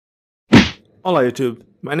Hola YouTube,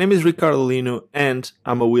 my name is Ricardo Lino and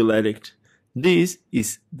I'm a wheel addict. This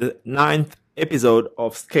is the ninth episode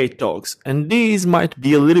of Skate Talks and this might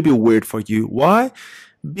be a little bit weird for you. Why?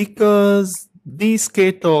 Because this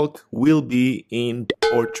Skate Talk will be in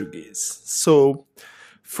Portuguese. So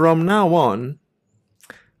from now on,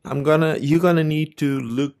 you're gonna need to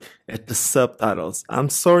look at the subtitles. I'm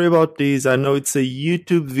sorry about this. I know it's a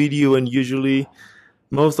YouTube video and usually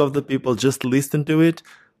most of the people just listen to it,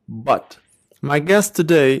 but my guest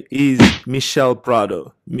today is Michel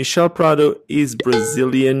Prado. Michel Prado is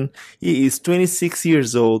Brazilian. He is 26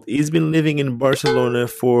 years old. He's been living in Barcelona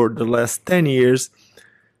for the last 10 years.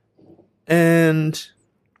 And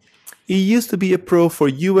he used to be a pro for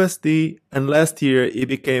USD, and last year he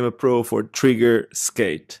became a pro for Trigger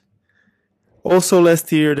Skate. Also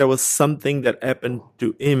last year there was something that happened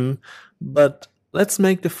to him, but let's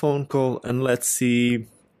make the phone call and let's see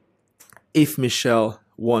if Michel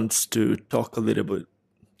wants to talk a little bit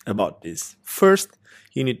about this. First,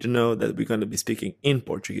 you need to know that we're going to be speaking in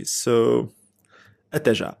Portuguese. So,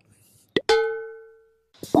 até já.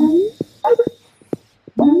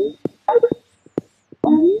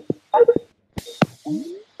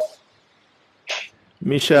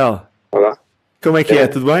 Michel, Olá, como é que é?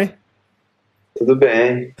 Tudo bem? tudo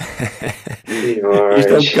bem?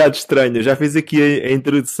 Isto é um Senhores. bocado estranho. Eu já fiz aqui a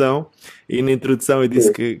introdução e na introdução eu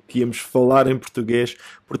disse que íamos falar em português.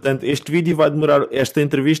 Portanto, esta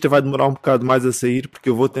entrevista vai demorar um bocado mais a sair porque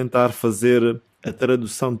eu vou tentar fazer a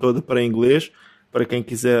tradução toda para inglês, para quem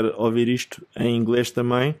quiser ouvir isto em inglês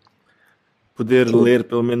também, poder ler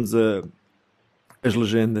pelo menos as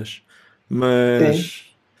legendas. Mas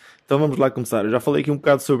Sim, então vamos lá começar. Eu já falei aqui um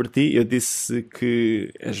bocado sobre ti. Eu disse que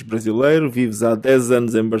és brasileiro, vives há 10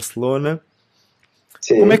 anos em Barcelona.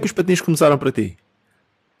 Como é que sim. os patins começaram para ti?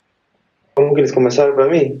 Como que eles começaram pra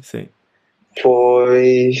mim? Sim.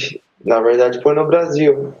 Foi, na verdade, foi no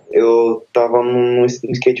Brasil. Eu tava num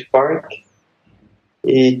skate park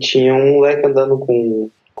e tinha um moleque andando com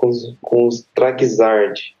os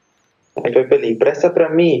Traxard. Aí foi pra ele, empresta pra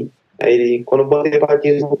mim. Aí ele, quando eu botei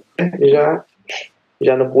patins no pé,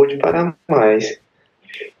 já não pude parar mais.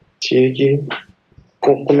 Tive que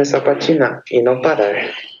começar a patinar e não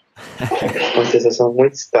parar. Uma sensação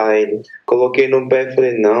muito style. Coloquei no pé e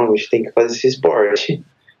falei, não, a gente tem que fazer esse esporte.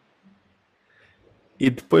 E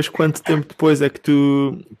depois, quanto tempo depois é que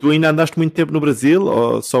tu ainda andaste muito tempo no Brasil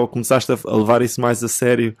ou só começaste a levar isso mais a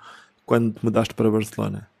sério quando te mudaste para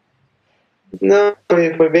Barcelona? Não,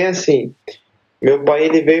 foi bem assim. Meu pai,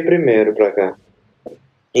 ele veio primeiro pra cá.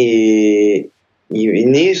 E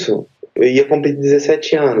nisso, eu ia cumprir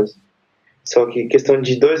 17 anos. Só que em questão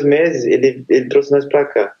de 2 meses, ele trouxe nós pra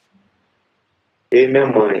cá. Eu e minha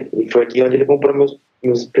mãe. E foi aqui onde ele comprou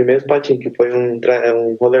meus primeiros patins, que foi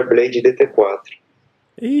um rollerblade DT4.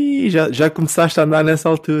 E já começaste a andar nessa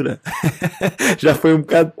altura. Já foi um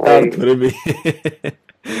bocado tarde Aí, para mim.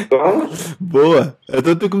 como? Boa!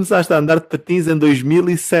 Então tu começaste a andar de patins em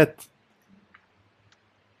 2007.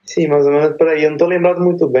 Sim, mais ou menos por aí. Eu não tô lembrado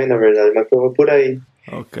muito bem, na verdade, mas foi por aí.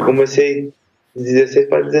 Ok. Eu comecei de 16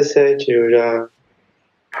 para 17. Eu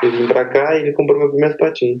vim pra cá e ele comprou meu primeiro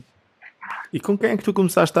patins. E com quem é que tu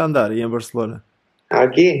começaste a andar aí em Barcelona?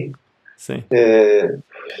 Aqui, Sim.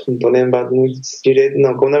 não tô lembrado muito direito,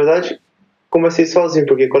 não. Como na verdade, comecei sozinho,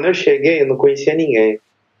 porque quando eu cheguei, eu não conhecia ninguém.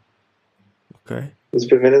 Ok. Nos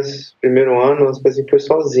primeiro ano, as coisas foi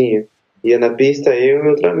sozinho. Ia na pista, eu e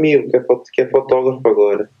meu outro amigo, que é fotógrafo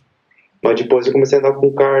agora. Mas depois eu comecei a andar com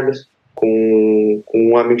o Carlos, com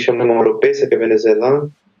um amigo chamado Mauro Peça, que é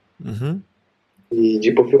venezuelano. Uhum. E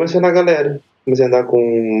depois fui conhecendo a galera. Comecei a andar com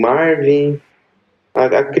o Marvin,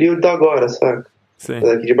 a Crio da agora, saca? Sim.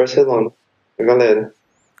 Daqui de Barcelona. A galera.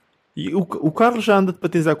 E o Carlos já anda de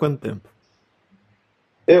patins há quanto tempo?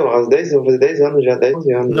 Eu vou fazer 10 anos já, 10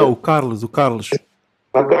 11 anos já. Não, o Carlos.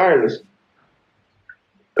 A Carlos.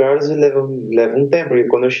 Carlos leva um tempo, porque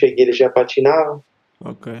quando eu cheguei ele já patinava.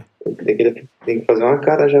 Ok. Tem que fazer uma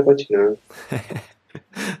cara já patinando.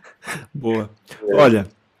 Boa. Olha,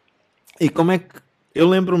 e como é que... Eu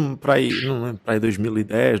lembro-me para aí, não lembro, para aí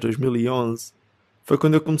 2010, 2011. Foi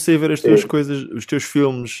quando eu comecei a ver as tuas Sim, coisas, os teus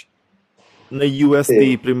filmes na USD,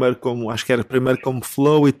 sim, primeiro como, acho que era primeiro como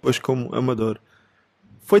Flow e depois como Amador.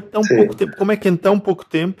 Foi tão pouco sim. tempo, como é que em tão pouco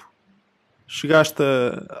tempo chegaste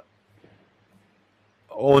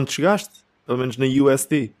onde chegaste? Pelo menos na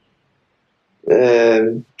USD.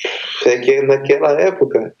 É que naquela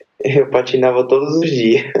época eu patinava todos os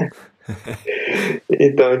dias.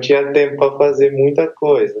 Então eu tinha tempo para fazer muita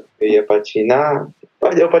coisa. Eu ia patinar.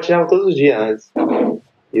 Eu patinava todos os dias antes.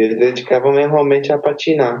 E eu dedicava mesmo realmente a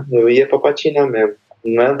patinar. Eu ia para patinar mesmo.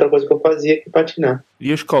 não é outra coisa que eu fazia que patinar.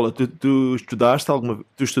 E a escola? Tu estudaste alguma...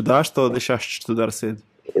 Tu estudaste ou deixaste de estudar cedo?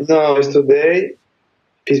 Não, eu estudei,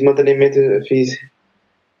 fiz mantenimento, fiz,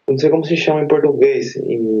 não sei como se chama em português,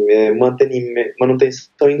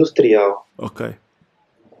 manutenção industrial. Ok.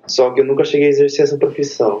 Só que eu nunca cheguei a exercer essa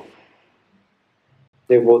profissão.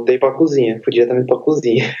 Eu voltei pra cozinha, fui diretamente pra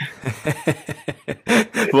cozinha.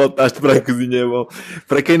 Voltaste para a cozinha, é bom.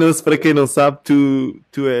 Para quem não sabe,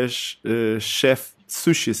 tu és chefe de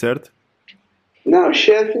sushi, certo? Não,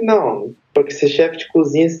 chefe não. Porque ser chefe de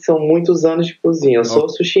cozinha são muitos anos de cozinha. Eu sou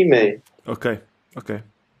sushi man. Ok, ok.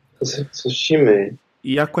 Eu sou sushi man.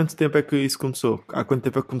 E há quanto tempo é que isso começou? Há quanto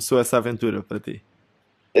tempo é que começou essa aventura para ti?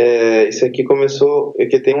 Isso aqui começou. É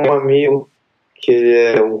que tem um amigo que ele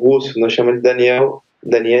é um russo, nós chamamos de Daniel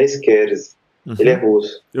Skeres. Ele é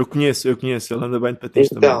russo. Eu conheço, ele anda bem de patins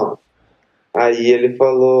também. Então, aí ele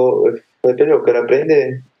falou, eu falei pra ele, eu quero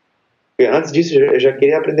aprender. Porque antes disso, eu já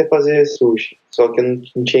queria aprender a fazer sushi. Só que eu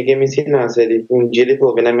não tinha quem me ensinasse. Um dia ele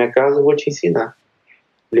falou, vem na minha casa, eu vou te ensinar.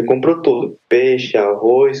 Ele comprou tudo, peixe,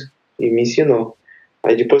 arroz, e me ensinou.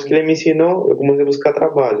 Aí depois que ele me ensinou, eu comecei a buscar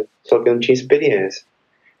trabalho. Só que eu não tinha experiência.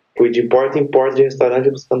 Fui de porta em porta de restaurante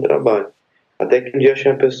buscando trabalho. Até que um dia eu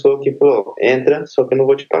achei uma pessoa que falou, entra, só que eu não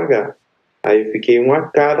vou te pagar. Aí eu fiquei uma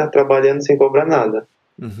cara trabalhando sem cobrar nada.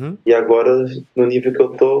 E agora, no nível que eu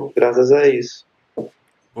tô, graças a isso.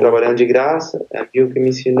 Trabalhando de graça, é amigo que me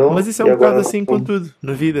ensinou. Mas isso é um bocado assim com tudo,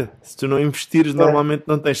 na vida. Se tu não investires, normalmente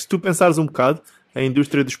não tens. Se tu pensares um bocado, a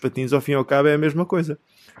indústria dos patins, ao fim e ao cabo, é a mesma coisa.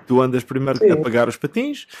 Tu andas primeiro a pagar os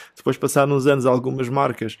patins, depois passar uns anos algumas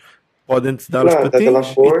marcas podem-te dar os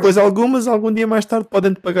patins, e depois algum dia mais tarde,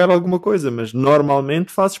 podem-te pagar alguma coisa, mas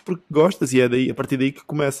normalmente fazes porque gostas e é daí, a partir daí que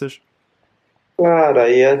começas. Claro,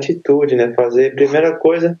 aí é a atitude, né? Fazer, primeira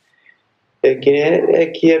coisa é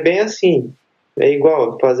que é bem assim. É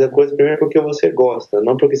igual, fazer a coisa primeiro porque você gosta,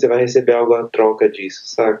 não porque você vai receber algo à troca disso,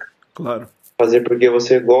 saca? Claro. Fazer porque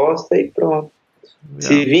você gosta e pronto.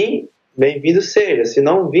 Se vir, bem-vindo seja. Se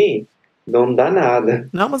não vir, não dá nada.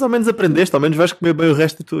 Não, mas ao menos aprendeste, ao menos vais comer bem o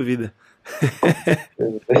resto da tua vida.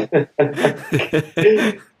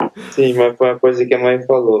 Sim, mas foi uma coisa que a mãe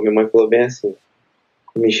falou. Minha mãe falou bem assim: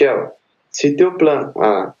 Michel, se teu plano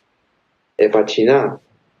A é patinar,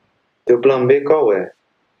 teu plano B qual é?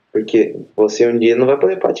 Porque você um dia não vai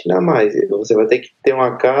poder patinar mais. Você vai ter que ter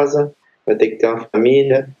uma casa, vai ter que ter uma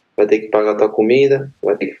família, vai ter que pagar tua comida,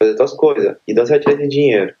 vai ter que fazer tuas coisas. E de onde você vai tirar esse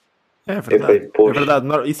dinheiro? É verdade. Falei, é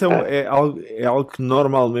verdade. Isso é algo que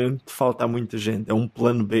normalmente falta a muita gente. É um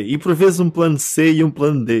plano B. E por vezes um plano C e um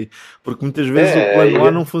plano D. Porque muitas vezes o plano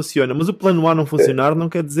A não funciona. Mas o plano A não funcionar não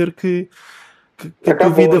quer dizer que a tua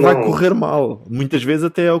vida vai correr mal. Muitas vezes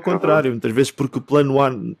até é ao contrário. Muitas vezes porque o plano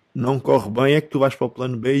A não corre bem é que tu vais para o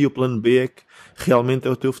plano B e o plano B é que realmente é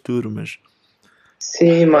o teu futuro. Mas...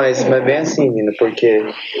 Sim, mas é bem assim, Nina, porque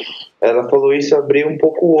ela falou isso, abriu um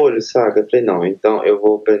pouco o olho, saca? Eu falei, não, então eu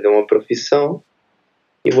vou aprender uma profissão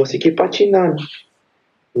e vou seguir patinando,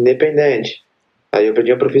 independente. Aí eu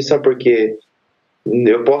aprendi uma profissão porque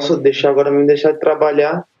eu posso deixar de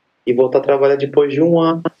trabalhar e voltar a trabalhar depois de um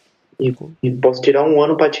ano. E posso tirar um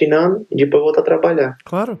ano patinando e depois voltar a trabalhar.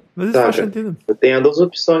 Claro, mas isso faz sentido. Eu tenho duas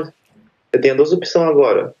opções.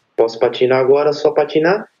 Agora. Posso patinar agora, só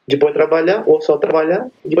patinar, depois trabalhar, ou só trabalhar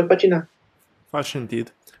e depois patinar. Faz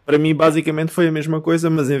sentido. Para mim, basicamente, foi a mesma coisa,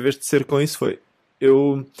 mas em vez de ser com isso, foi...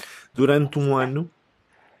 Eu, durante um ano...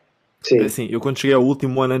 Sim. Assim, eu quando cheguei ao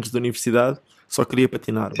último ano antes da universidade, só queria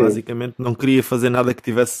patinar. Sim. Basicamente, não queria fazer nada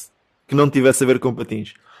que não tivesse a ver com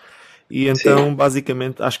patins. E então, sim,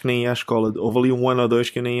 basicamente, acho que nem ia à escola. Houve ali um ano ou dois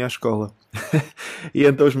que eu nem ia à escola. E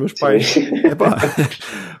então os meus pais...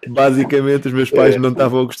 basicamente, os meus pais não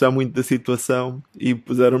estavam a gostar muito da situação e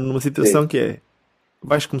puseram-me numa situação, sim, que é...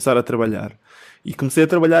 Vais começar a trabalhar. E comecei a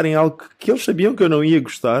trabalhar em algo que eles sabiam que eu não ia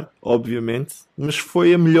gostar, obviamente, mas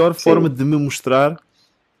foi a melhor, sim, forma de me mostrar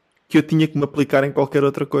que eu tinha que me aplicar em qualquer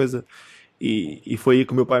outra coisa. E foi aí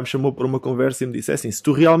que o meu pai me chamou para uma conversa e me disse, assim, se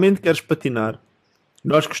tu realmente queres patinar,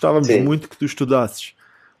 nós gostávamos, sim, muito que tu estudasses.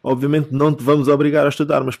 Obviamente não te vamos obrigar a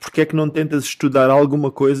estudar, mas porque é que não tentas estudar alguma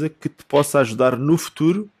coisa que te possa ajudar no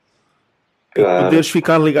futuro, claro, a poderes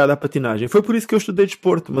ficar ligado à patinagem? Foi por isso que eu estudei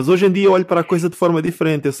desporto, mas hoje em dia eu olho para a coisa de forma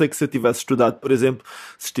diferente. Eu sei que se eu tivesse estudado, por exemplo,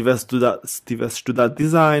 se tivesse estudado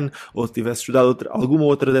design, ou se tivesse estudado alguma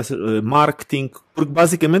outra dessas, marketing, porque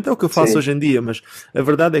basicamente é o que eu faço, sim, hoje em dia, mas a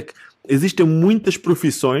verdade é que existem muitas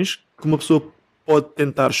profissões que uma pessoa pode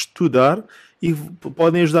tentar estudar e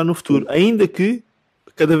podem ajudar no futuro, ainda que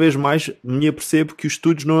cada vez mais me apercebo que os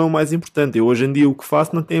estudos não é o mais importante. Eu hoje em dia o que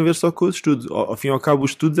faço não tem a ver só com os estudos. Ao fim e ao cabo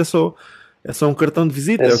os estudos é só É só um cartão de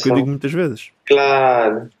visita, É é o que eu só. digo muitas vezes.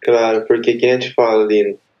 Claro, claro, porque quem te fala,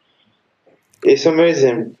 Lino, esse é o meu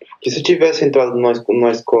exemplo. Porque se eu tivesse entrado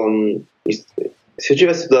numa escola, se eu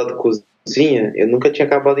tivesse estudado cozinha, eu nunca tinha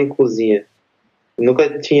acabado em cozinha. Eu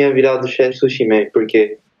nunca tinha virado chefe sushi man,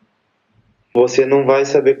 porque você não vai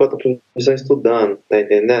saber qual é a tua profissão estudando, tá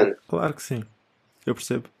entendendo? Claro que sim, eu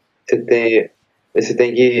percebo. Você tem, você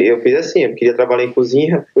tem que. Eu fiz assim, eu queria trabalhar em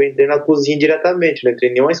cozinha, fui entrei na cozinha diretamente, não entrei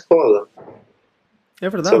em nenhuma escola. É Só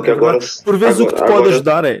verdade, que é verdade. agora, Por vezes o que te pode agora,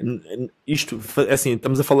 ajudar é isto, é assim,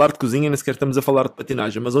 estamos a falar de cozinha, nem sequer estamos a falar de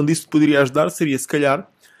patinagem, mas onde isso te poderia ajudar seria, se calhar,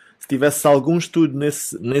 se tivesse algum estudo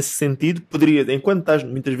nesse sentido, poderia, enquanto estás,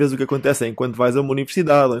 muitas vezes o que acontece é, enquanto vais a uma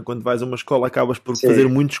universidade ou enquanto vais a uma escola, acabas por fazer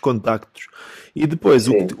sim, muitos contactos. E depois,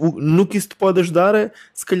 sim, no que isso te pode ajudar é,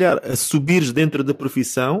 se calhar, a subires dentro da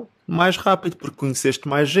profissão mais rápido, porque conheceste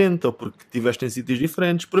mais gente ou porque estiveste em sítios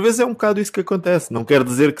diferentes. Por vezes é um bocado isso que acontece. Não quer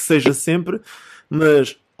dizer que seja sempre,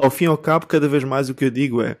 mas ao fim e ao cabo, cada vez mais o que eu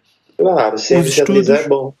digo é claro, os sempre se atualizar é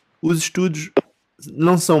estudos, bom. os estudos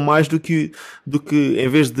não são mais do que em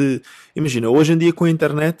vez de. Imagina, hoje em dia com a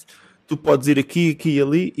internet, tu podes ir aqui, aqui e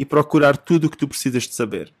ali e procurar tudo o que tu precisas de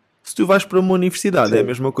saber. Se tu vais para uma universidade, é a Sim,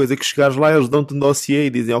 mesma coisa que chegares lá, eles dão-te um dossiê e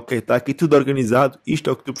dizem: Ok, está aqui tudo organizado, isto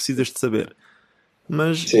é o que tu precisas de saber.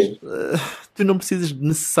 Mas sim. tu não precisas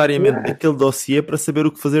necessariamente daquele dossiê para saber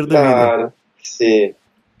o que fazer da vida. Claro, sim,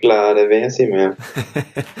 claro, é bem assim mesmo.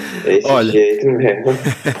 É esse Olha, jeito mesmo.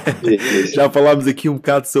 Diz. já falámos aqui um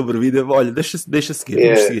bocado sobre vida. Olha, deixa seguir,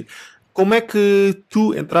 vamos É, seguir. Como é que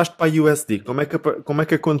tu entraste para a USD? Como é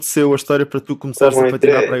que aconteceu a história para tu começares como a eu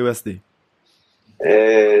patinar para a entrei? USD?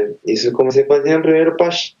 Isso eu comecei fazendo primeiro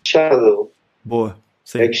para Shadow, Boa,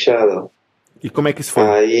 sim. Hack Shadow. E como é que isso foi?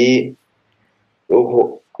 Aí,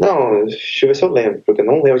 não, deixa eu ver se eu lembro, porque eu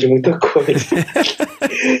não lembro de muita coisa.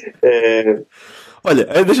 É, Olha,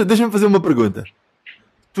 deixa-me fazer uma pergunta.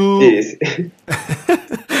 Tu. disse,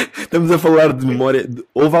 Estamos a falar de memória.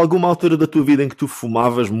 Houve alguma altura da tua vida em que tu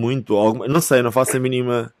fumavas muito? Ou alguma... Não sei, não faço a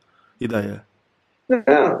mínima ideia.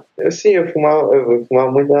 não, eu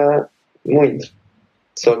fumava muito, muito.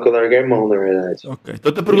 Só que eu larguei a mão, na verdade. Ok.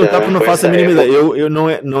 Estou-te a perguntar Já porque não foi faço a essa mínima ideia. época. Eu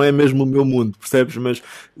não é mesmo o meu mundo, percebes? Mas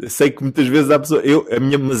sei que muitas vezes há pessoas.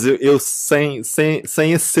 Mas eu sem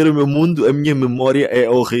esse ser o meu mundo, a minha memória é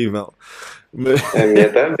horrível. Mas- A minha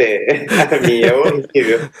também. A minha é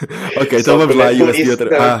horrível. ok, então Só que vamos não lá, é por USD isso, outra.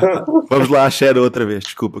 não. Vamos lá à Shadow outra vez,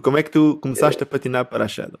 desculpa. Como é que tu começaste a patinar para a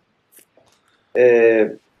Shadow?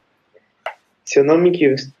 Se eu não me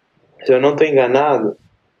se eu não estou enganado,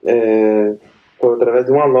 foi através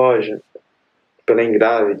de uma loja, pela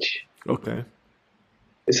Engravit. Ok.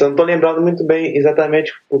 Eu só não estou lembrando muito bem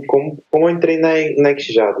exatamente como eu entrei na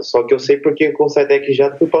Xjado. Só que eu sei porque com o site da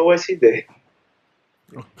Xjado fui para o USD.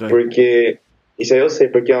 Ok. Porque, isso aí eu sei,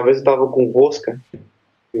 porque uma vez eu estava com o Rosca,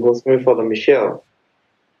 e o Rosca me falou, Michel,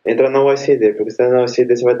 entra na USD, porque se entrar na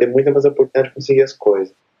USD você vai ter muita mais oportunidade de conseguir as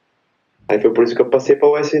coisas. Aí foi por isso que eu passei para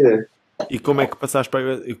o USD. E como é que passaste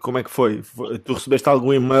para. Como é que foi? Tu recebeste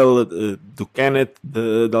algum e-mail do Kenneth,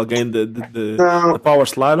 de alguém da Não, Power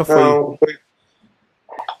Slide ou foi.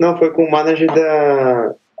 não, foi com o manager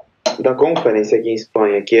da conference aqui em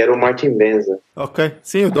Espanha, que era o Martin Benza. Ok,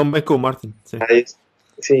 sim, eu dou-me bem com o Martin. Sim. Aí,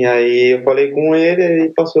 sim, aí eu falei com ele e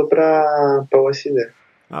passou para o USD.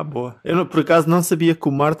 Ah, boa. Eu por acaso não sabia que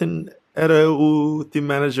o Martin era o team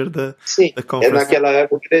manager da, Sim, da conference. naquela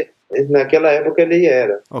época ele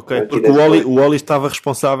era Ok, aqui porque da o Oli, Espanha. o Oli estava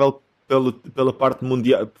responsável pela parte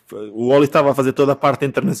mundial. O Oli estava a fazer toda a parte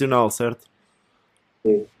internacional, certo?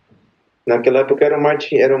 Sim. Naquela época era o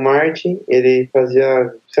Martin, ele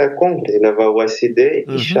fazia conference, ele levava o USD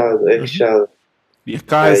e Uhum, Shadow, uhum. Shadow. E a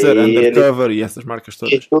Kaiser, Aí ele Undercover e essas marcas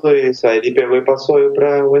fez todas. tudo isso, aí ele pegou e passou eu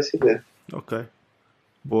para o USD. Ok,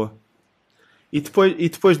 boa. E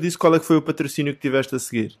depois disso, qual é que foi o patrocínio que tiveste a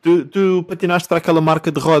seguir? Tu patinaste para aquela marca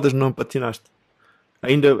de rodas, não patinaste?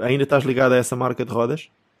 Ainda estás ligado a essa marca de rodas?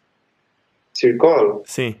 Circolo?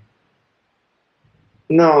 Sim.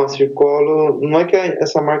 Não, Circolo, não é que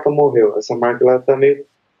essa marca morreu, essa marca ela tá meio,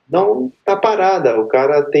 não, tá parada, o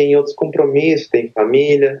cara tem outros compromissos, tem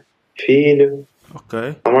família, filho, Ok.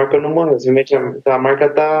 a marca não morreu, simplesmente a marca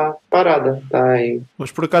tá parada, tá em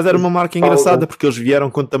Mas por acaso era uma marca pausa. engraçada porque eles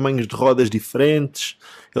vieram com tamanhos de rodas diferentes.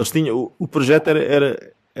 Eles tinham. O projeto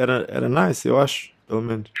era nice, eu acho, pelo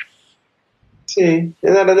menos. Sim,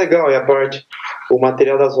 era legal, e a parte, o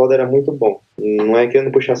material das rodas era muito bom, não é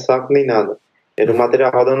querendo puxar saco nem nada, o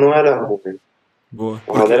material da roda não era ruim, Boa.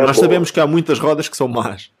 A roda Porque era nós boa. sabemos que há muitas rodas que são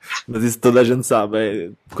más, mas isso toda a gente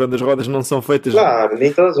sabe. Quando as rodas não são feitas. Claro,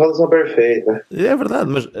 nem todas as rodas são perfeitas. É verdade,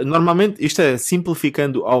 mas normalmente, isto é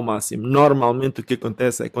simplificando ao máximo. Normalmente o que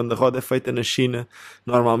acontece é que quando a roda é feita na China,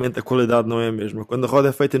 normalmente a qualidade não é a mesma. Quando a roda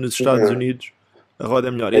é feita nos Estados Não, Unidos, a roda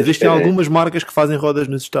é melhor. é Existem diferente. algumas marcas que fazem rodas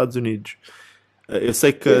nos Estados Unidos. Eu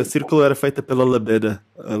sei que a Sim, Circular era feita pela Labeda.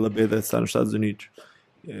 A Labeda está nos Estados Unidos.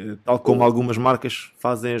 Tal como sim. algumas marcas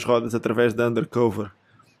fazem as rodas através da Undercover.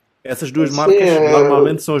 Essas duas Sim, marcas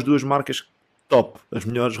normalmente são as duas marcas top, as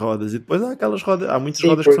melhores rodas. E depois há aquelas rodas, há muitas sim,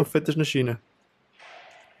 rodas que são feitas na China.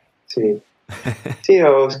 sim. Sim,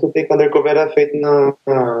 eu escutei que a Undercover era feito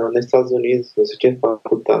nos Estados Unidos. Você tinha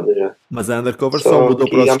facultado já. Mas a Undercover só Só mudou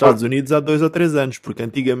para que os a Estados Unidos há 2 ou 3 anos, porque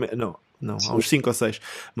antigamente, não, há Sim, uns 5 ou 6.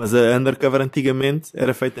 Mas a Undercover antigamente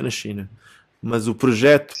era feita na China. Mas o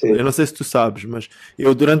projeto, eu sim. não sei se tu sabes, mas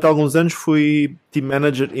eu durante alguns anos fui team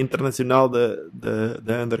manager internacional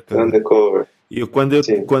da Undercover. Undercover. E eu, quando, eu,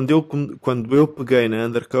 Sim, quando, eu, quando eu peguei na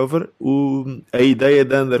Undercover, a ideia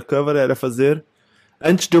da Undercover era fazer,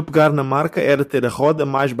 antes de eu pegar na marca, era ter a roda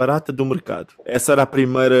mais barata do mercado. Essa era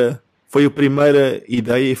foi a primeira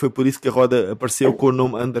ideia e foi por isso que a roda apareceu com o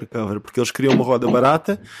nome Undercover, porque eles queriam uma roda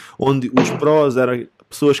barata, onde os prós eram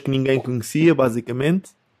pessoas que ninguém conhecia,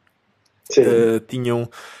 basicamente. sim,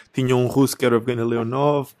 Tinham um russo que era o Evgeny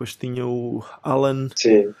Leonov, depois tinha o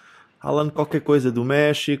sim. Alan qualquer coisa do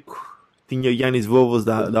México, tinha Yanis Vovos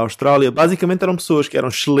da Austrália. Basicamente eram pessoas que eram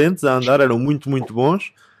excelentes a andar, eram muito, muito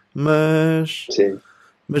bons, mas, Sim.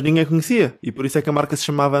 mas ninguém conhecia. E por isso é que a marca se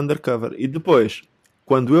chamava Undercover. E depois,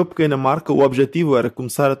 quando eu peguei na marca, o objetivo era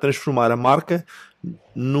começar a transformar a marca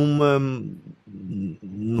numa,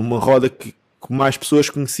 numa roda que mais pessoas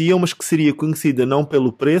conheciam, mas que seria conhecida não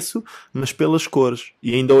pelo preço, mas pelas cores.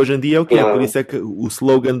 E ainda hoje em dia é o que é. Por Claro. isso é que o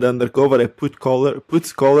slogan da Undercover é Put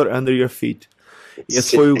color under your feet. Esse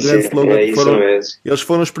Sim, foi o grande sim, slogan é que isso mesmo. eles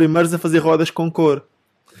foram os primeiros a fazer rodas com cor.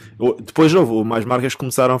 Depois houve mais marcas que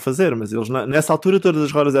começaram a fazer, mas eles nessa altura todas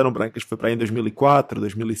as rodas eram brancas. Foi para aí em 2004,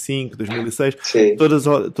 2005, 2006, Sim, todas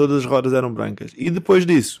as rodas eram brancas. E depois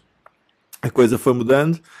disso, a coisa foi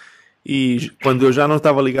mudando e quando eu já não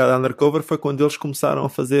estava ligado à Undercover foi quando eles começaram a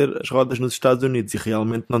fazer as rodas nos Estados Unidos e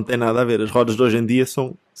realmente não tem nada a ver. As rodas de hoje em dia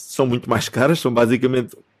são muito mais caras, são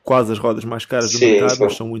basicamente quase as rodas mais caras do sim, mercado,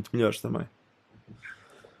 mas são muito melhores também.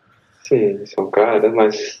 sim, são caras,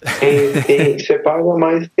 mas você paga,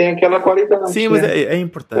 mas tem aquela Sim, qualidade, mas né? é Na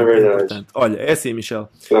importante, é verdade. importante. Olha, é assim, Michel.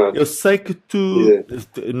 Claro. Eu sei que Dizer.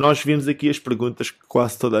 nós vimos aqui as perguntas que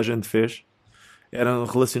quase toda a gente fez, eram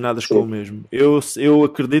relacionadas com o Sim. mesmo. Eu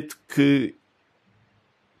acredito que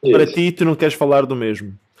para Diz. ti tu não queres falar do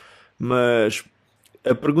mesmo, mas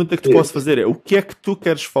a pergunta que te posso Diz. fazer é: o que é que tu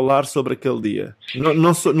queres falar sobre aquele dia?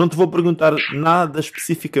 Não te vou perguntar nada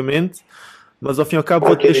especificamente, mas ao fim e ao cabo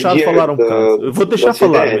vou-te Aquele deixar falar dia um bocado. Vou-te do deixar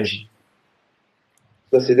falar mesmo. acidente.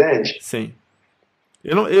 Do acidente? Sim.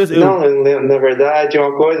 Eu não, eu, Não, eu lembro, na verdade é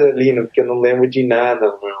uma coisa, Lino, porque eu não lembro de nada,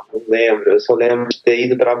 mano. Não lembro. Eu só lembro de ter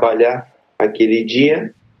ido trabalhar aquele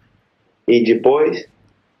dia e depois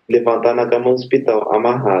levantar na cama no hospital,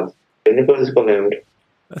 amarrado. É a única coisa que eu lembro.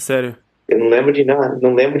 a sério. Eu não lembro de nada,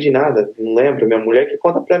 não lembro de nada, não lembro. Minha mulher que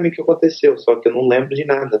conta pra mim o que aconteceu, só que eu não lembro de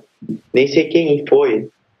nada. Nem sei quem foi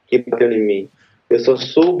que bateu em mim. Eu só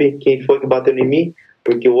soube quem foi que bateu em mim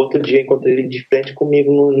porque o outro dia encontrei ele de frente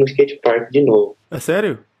comigo no skate park de novo. A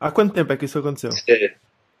sério? Há quanto tempo é que isso aconteceu? Sério.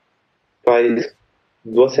 Faz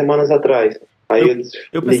 2 semanas atrás. Aí Eu, eu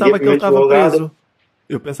eu liguei pensava pro que ele meu estava advogado. preso.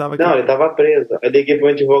 Eu pensava que Não, ele... ele tava preso. Aí eu liguei pro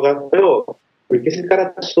meu advogado e falei, ô, por que esse cara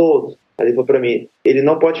tá solto? Aí ele falou pra mim, ele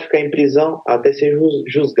não pode ficar em prisão até ser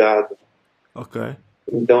julgado. Ok.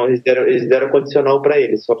 Então eles deram condicional para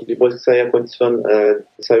ele, só que depois que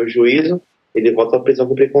saiu o juízo, ele volta à prisão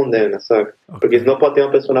cumprir condena, sabe? Porque Ok. não pode ter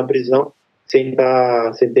uma pessoa na prisão sem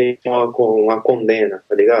ter uma condena,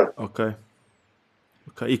 tá ligado? Ok.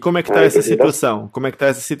 Ok. E como é que está Aí essa por isso ele tá... situação? Como é que está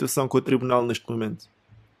essa situação com o tribunal neste momento?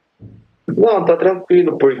 Não, tá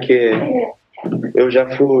tranquilo, porque eu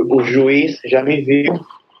já fui, o juiz já me viu,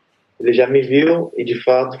 ele já me viu e de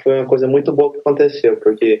fato foi uma coisa muito boa que aconteceu,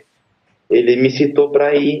 porque ele me citou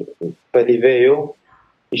para ir, para ele ver eu,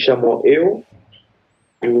 e chamou eu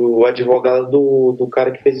e o advogado do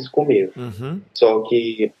cara que fez isso comigo. Uhum. Só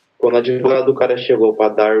que quando o advogado do cara chegou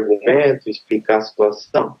para dar argumento, explicar a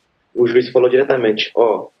situação, o juiz falou diretamente,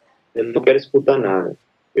 ó, eu não quero escutar nada.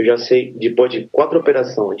 Eu já sei, depois de 4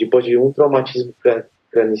 operações, depois de um traumatismo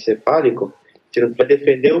cranioencefálico, você não vai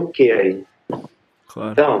defender o que aí?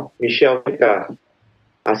 Claro. Então, Michel, vem cá.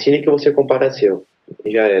 Assine que você compareceu.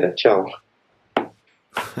 Já era, tchau.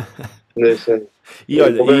 Deixa. E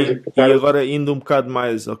olha, e Cara, agora indo um bocado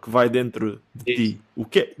mais ao que vai dentro de diz, ti, o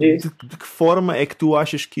que diz. de que forma é que tu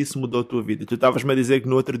achas que isso mudou a tua vida? Tu estavas-me a dizer que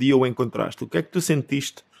no outro dia o encontraste. O que é que tu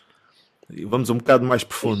sentiste? Vamos um bocado mais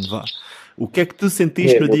profundo, vá. O que é que tu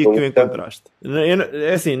sentiste no dia Mudou que o muita. encontraste?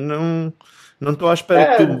 É assim, não estou à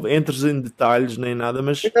espera que É, tu entres em detalhes nem nada,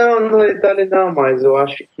 mas não, não é detalhe não, mas eu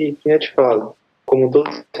acho que eu te falo, como todo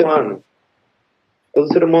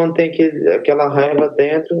ser humano tem aquela raiva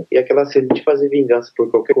dentro e aquela sede de fazer vingança por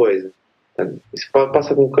qualquer coisa. Isso pode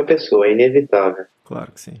passar com qualquer pessoa, é inevitável.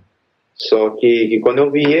 claro que sim. Só que quando eu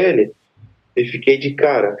vi ele, eu fiquei de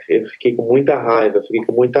cara, eu fiquei com muita raiva, eu fiquei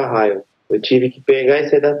com muita raiva. Eu tive que pegar e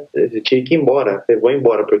sair eu tive que ir embora, eu vou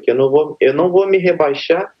embora, porque eu não vou me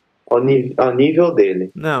rebaixar ao nível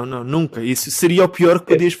dele. Não, não, nunca. Isso seria o pior que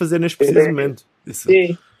podias fazer neste preciso Entende? momento. Isso,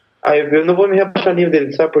 Sim. Aí eu não vou me rebaixar ao nível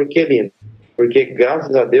dele, sabe por quê, Lino? Porque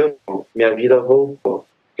graças a Deus, minha vida voltou.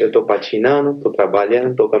 Eu tô patinando, tô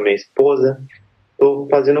trabalhando, tô com a minha esposa, tô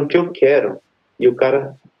fazendo o que eu quero. E o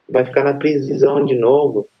cara vai ficar na prisão de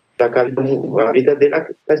novo. Tá, a vida dele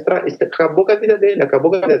acabou com a vida dele,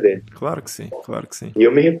 acabou com a vida dele. claro que sim, claro que sim, E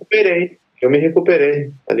eu me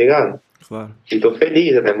recuperei, tá ligado? claro. E tô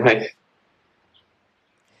feliz, né? Mas,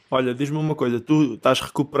 Olha, diz-me uma coisa, tu estás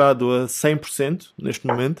recuperado a 100% neste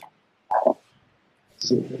momento?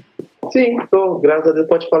 sim, tô, graças a Deus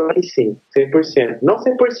pode falar que sim, 100%. Não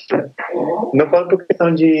 100%. Não falo por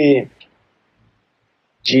questão de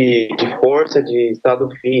força, de estado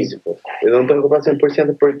físico. Eu não tô recuperado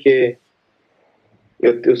 100% porque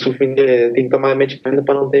eu sofri, eu tenho que tomar medicamento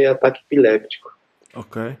para não ter ataque epiléptico.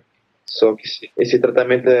 Ok, Só que esse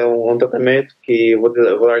tratamento é um tratamento que eu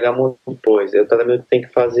vou largar muito depois. É o tratamento que tem que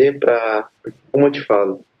fazer para, como eu te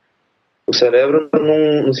falo, o cérebro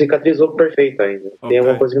não cicatrizou perfeito ainda. Tem ok.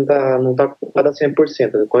 alguma coisa que não tá curada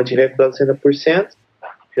 100%. Quando tiver curado 100%,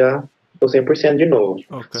 já estou 100% de novo.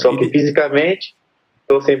 Ok. Só que fisicamente,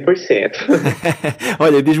 estou 100%.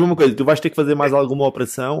 Olha, diz-me uma coisa, tu vais ter que fazer mais alguma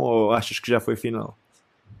operação ou achas que já foi final?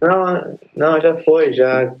 Não, não, já foi,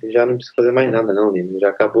 já não preciso fazer mais nada, não, Lino. Já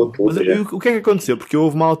acabou Mas tudo, já. o que é que aconteceu? Porque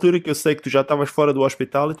houve uma altura que eu sei que tu já estavas fora do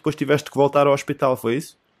hospital e depois tiveste que voltar ao hospital, foi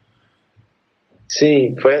isso?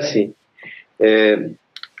 Sim, foi assim.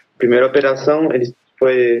 Primeira operação,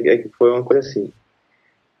 foi uma coisa assim.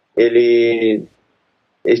 Ele,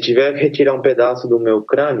 eles tiveram que retirar um pedaço do meu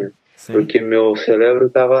crânio Sim. porque meu cérebro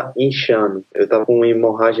estava inchando. Eu estava com uma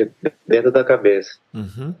hemorragia dentro da cabeça.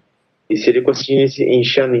 Uhum. E se ele continuasse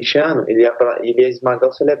inchando, ele ia esmagar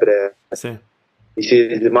o cerebelo. Sim. E se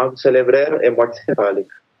ele esmaga o cerebelo, é morte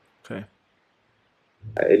cefálica. Ok.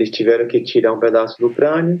 Eles tiveram que tirar um pedaço do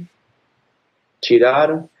crânio,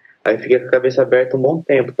 tiraram, aí fiquei com a cabeça aberta um bom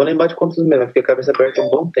tempo. Tô lembrado de quantos meses, fiquei com a cabeça aberta um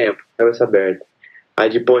bom tempo, cabeça aberta. Aí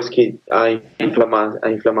depois que a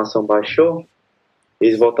inflamação baixou,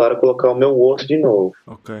 eles voltaram a colocar o meu osso de novo.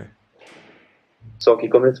 Ok. Só que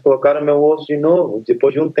quando eles colocaram o meu osso de novo,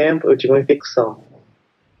 depois de um tempo, eu tive uma infecção.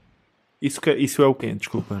 Isso é o quê?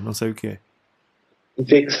 Desculpa, não sei o que é.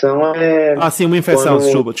 Infecção é Ah, sim, uma infecção,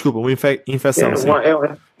 quando... desculpa, uma infecção, É sim. uma, é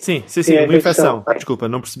uma, Sim, sim, é uma infecção. infecção. Desculpa,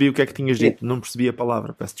 não percebi o que é que tinhas dito, não percebi a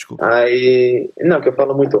palavra, peço desculpa. Aí... Não, que eu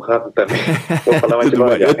falo muito rápido também. Vou falar mais Tudo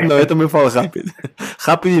bem, devagar. eu também falo rápido.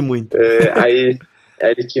 Rápido e muito. Aí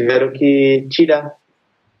eles tiveram que tirar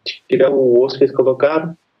o osso que eles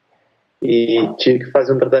colocaram e tive que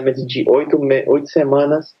fazer um tratamento de 8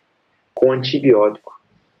 semanas com antibiótico.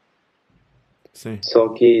 Sim, Só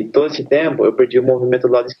que todo esse tempo eu perdi o movimento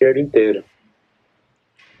do lado esquerdo inteiro,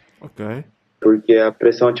 ok. porque a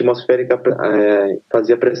pressão atmosférica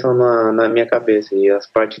fazia pressão na minha cabeça e as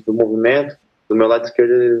partes do movimento do meu lado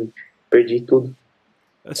esquerdo eu perdi tudo.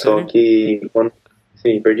 A Só sério? que,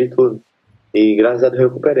 sim, perdi tudo. E graças a Deus eu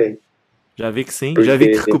recuperei. Já vi que sim, já vi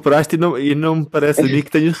que Porque, recuperaste e não me parece a mim que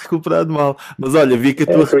tenhas recuperado mal. Mas olha,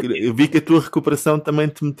 porque vi que a tua recuperação também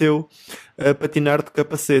te meteu a patinar de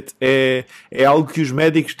capacete. É algo que os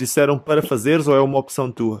médicos disseram para fazeres ou é uma opção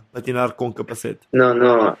tua, patinar com capacete?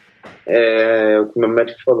 não, é o que meu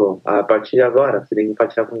médico falou. A partir de agora, você tem que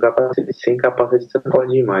patinar com capacete. Sem capacete você não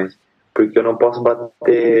pode ir mais. Porque eu não posso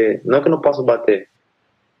bater. Não é que eu não posso bater.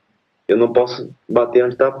 Eu não posso bater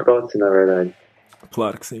onde está a prótese, na verdade.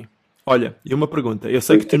 Claro que sim. Olha, e uma pergunta. Eu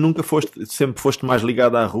sei que tu Porque, nunca foste, sempre foste mais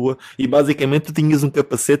ligado à rua e basicamente tu tinhas um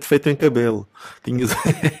capacete feito em cabelo. Tinhas,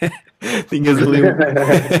 tinhas ali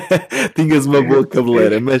tinhas uma boa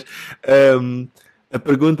cabeleira. Mas hum, a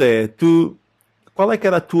pergunta é, qual é que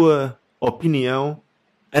era a tua opinião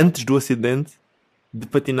antes do acidente de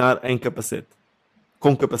patinar em capacete?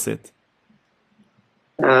 Com capacete?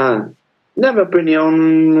 ah, Na minha opinião,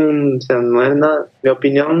 não é minha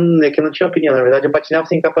opinião é que eu não tinha opinião. Na verdade, eu patinava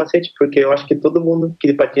sem capacete, porque eu acho que todo mundo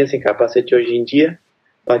que patina sem capacete hoje em dia,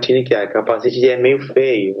 patina que capacete é meio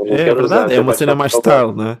feio. Eu não É quero usar. verdade, Se é eu uma cena patinar, mais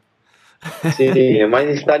style, não é? sim, é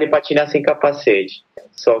mais style patinar sem capacete.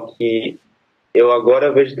 Só que eu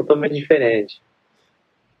agora vejo totalmente diferente.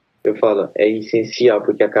 Eu falo, é essencial,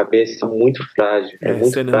 porque a cabeça É é a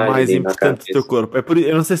muito cena frágil mais ali na importante do teu cabeça. corpo.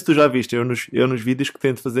 Eu não sei se tu já viste, eu nos vídeos que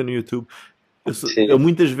tento fazer no YouTube, eu Sim,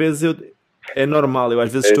 muitas vezes é normal, eu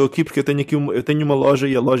às vezes é, estou aqui porque eu tenho uma loja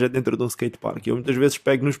e a loja é dentro de um skatepark. Eu muitas vezes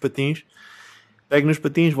pego nos patins,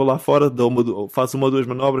 vou lá fora, faço uma ou duas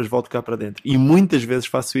manobras, volto cá para dentro. E muitas vezes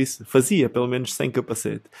faço isso, fazia pelo menos sem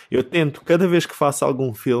capacete. Eu tento, cada vez que faço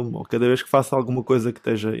algum filme ou cada vez que faço alguma coisa que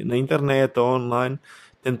esteja na internet ou online,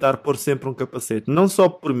 tentar pôr sempre um capacete. Não só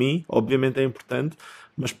por mim, obviamente é importante,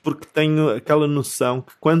 mas porque tenho aquela noção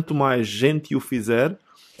que quanto mais gente o fizer,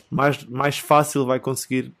 mais fácil vai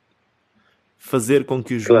conseguir fazer com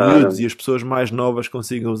que os miúdos claro. e as pessoas mais novas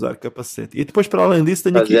consigam usar capacete. E depois, para além disso,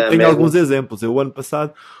 Fazer a tenho alguns mesma. exemplos. Eu, o ano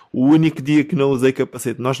passado, o único dia que não usei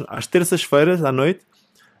capacete, nós, às terças-feiras, à noite,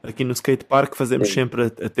 aqui no skatepark, fazemos Sim. sempre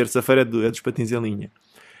a terça-feira é dos patins em linha.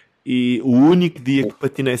 E o único dia que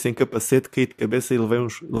patinei sem capacete, caí de cabeça e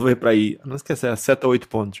levei para aí, não se esquece, 7 ou 8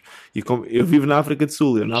 pontos. E como eu vivo na África do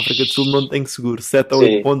Sul, eu na África do Sul não tenho seguro. 7 ou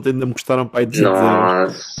 8 Sim. pontos ainda me custaram para aí 200 euros.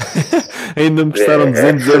 Nossa. Ainda me custaram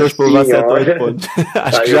 200 Essa euros para levar 7 ou 8 senhora. pontos.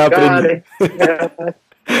 Acho que já Saiu caro, aprendi. hein?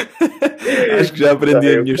 Acho que já aprendi a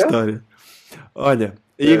Saiu minha caro. história. Olha,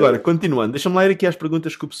 e agora, É. continuando, deixa-me lá ir aqui às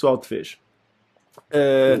perguntas que o pessoal te fez.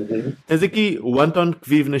 Uh, Uhum. tens aqui o Anton que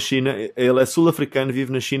vive na China, ele é sul-africano,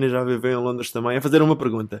 vive na China, já viveu em Londres também, a fazer uma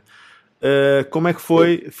pergunta. Como é que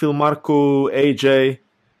foi filmar com o AJ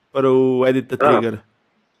para o Edit da Ah, Trigger?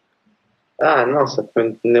 nossa, foi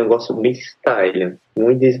um negócio bem style.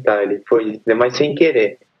 Muito style. Foi, mas sem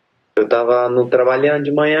querer. Eu tava no trabalhando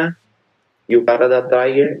de manhã e o cara da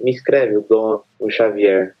Tiger me escreve, o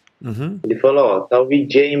Xavier. Uhum, Ele falou, ó, tá o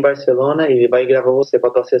VJ em Barcelona e ele vai gravar você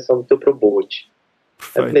pra tua sessão do teu Pro Boot. Aí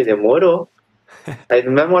eu falei, perfeito. demorou. Aí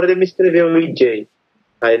na mesma hora ele me escreveu o VJ.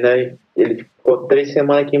 Aí, né, ele ficou 3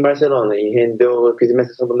 semanas aqui em Barcelona e rendeu, eu fiz minha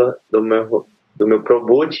sessão do meu Pro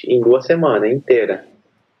Boot em 2 semanas inteira.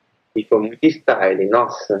 E foi muito style,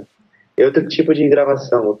 nossa. É outro tipo de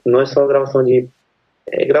gravação, não é só gravação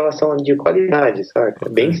é gravação de qualidade, saca? É Ok.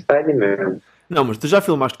 bem style mesmo. Não, mas tu já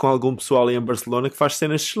filmaste com algum pessoal aí em Barcelona que faz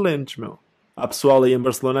cenas excelentes, meu. Há pessoal aí em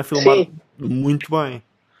Barcelona a filmar Sim, muito bem.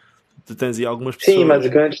 Tu tens aí algumas sim, mas pessoas.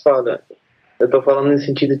 o que eu te falo, eu tô falando no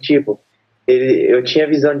sentido tipo, eu tinha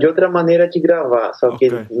visão de outra maneira de gravar, só que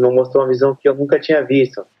Ok, ele não mostrou uma visão que eu nunca tinha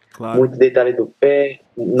visto. claro. Muito detalhe do pé,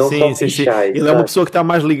 não Sim, só sim, sim. pichai, Ele é uma sabe? pessoa que está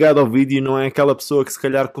mais ligada ao vídeo e não é aquela pessoa que se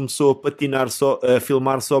calhar começou a patinar só, a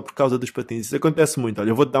filmar só por causa dos patins. Isso acontece muito. Olha,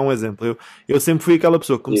 eu vou-te dar um exemplo. Eu sempre fui aquela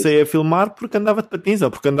pessoa que Isso, comecei a filmar porque andava de patins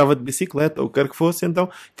ou porque andava de bicicleta ou o que quer que fosse, então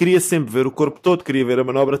queria sempre ver o corpo todo, queria ver a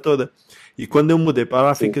manobra toda. E quando eu mudei para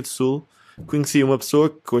a sim, África do Sul, conheci uma pessoa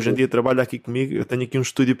que hoje em dia trabalha aqui comigo. Eu tenho aqui um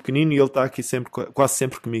estúdio pequenino e ele está aqui sempre, quase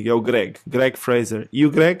sempre comigo. É o Greg Fraser. E o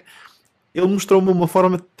Greg ele mostrou-me uma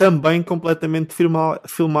forma também completamente de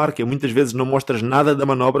filmar, que é muitas vezes não mostras nada da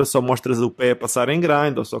manobra, só mostras o pé a passar em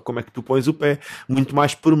grind, ou só como é que tu pões o pé, muito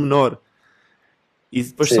mais pormenor. E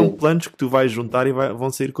depois são sim, planos que tu vais juntar e vão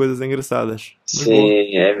sair coisas engraçadas. Mas boa.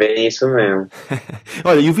 sim, é bem isso mesmo.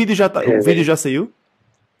 Olha, e o vídeo já, o É vídeo bem... já saiu?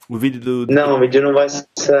 O vídeo Não, o vídeo não vai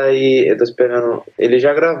sair, eu tô esperando, ele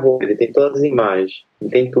já gravou, ele tem todas as imagens, ele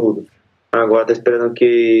tem tudo. Agora tô esperando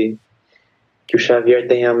que o Xavier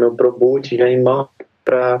tenha meu Pro Boot já em mão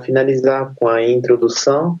para finalizar com a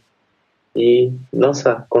introdução e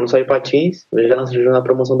lançar. Quando sair Patins, eu já lanço na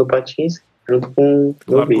promoção do Patins junto com o meu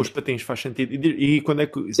claro, com os vídeo. patins faz sentido. E quando é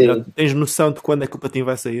que já Sim, tens noção de quando é que o patinho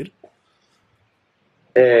vai sair?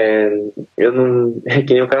 eu não. É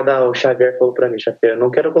que nem o cara o Xavier falou pra mim, Xavier, eu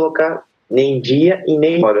não quero colocar nem dia e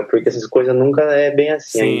nem hora, porque essas coisas nunca é bem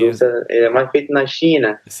assim. A Sim, indústria é mais feita na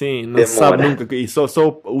China, sim, não se sabe demora. nunca. E só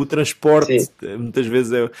o transporte Sim. muitas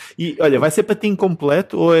vezes é. E olha, vai ser patinho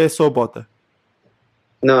completo ou é só bota?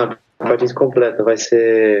 Não, a patins completa vai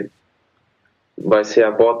ser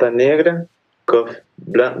a bota negra, cuff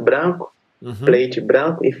branco, Uhum. plate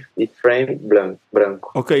branco e frame branco.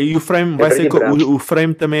 Ok, e o frame É vai preto ser. e branco. O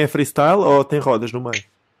frame também é freestyle ou tem rodas no meio?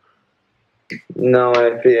 Não,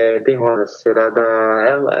 tem rodas. Será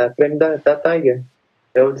é frame da Tiger.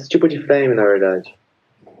 É outro tipo de frame, na verdade.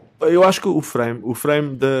 Eu acho que o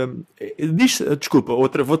frame da. Desculpa,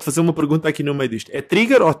 vou-te fazer uma pergunta aqui no meio disto. É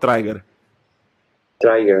trigger ou trigger?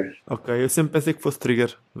 Trigger. Ok, eu sempre pensei que fosse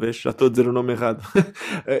Trigger. Vês? Já estou a dizer o nome errado.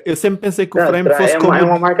 Eu sempre pensei que o Não, frame fosse é como...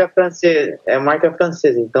 uma marca francesa. É marca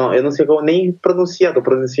francesa, então eu não sei como nem pronunciar. Tô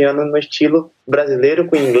pronunciando no estilo brasileiro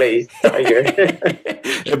com inglês. Tiger.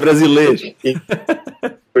 É brasileiro.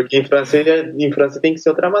 Porque em França tem que ser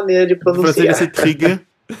outra maneira de De francês ia pronunciar. ser Trigger.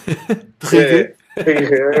 Trigger.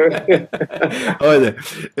 Olha,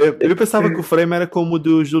 eu pensava que o frame era como o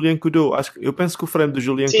do Julien Coudeau. Eu penso que o frame do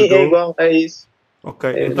Julien Sim, Coudeau... é igual, é isso. Ok,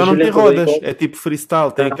 É, então não Julian tem Coudeau rodas. igual. É tipo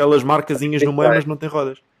freestyle. Tem Não, aquelas marcazinhas no meio, freestyle. mas não tem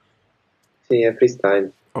rodas. Sim, é freestyle.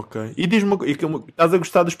 Ok. E diz-me, estás a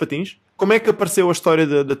gostar dos patins? Como é que apareceu a história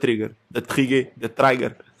da Trigger? Da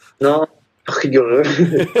Trigger? Não,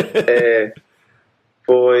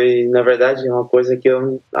 foi, na verdade, uma coisa que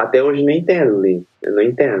eu até hoje não entendo, Lee. Eu não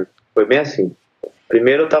entendo. Foi bem assim.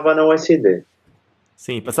 Primeiro eu tava na USD.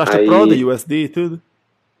 Sim, passaste a Pro da Aí, USD e tudo?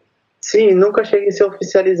 sim, nunca cheguei a ser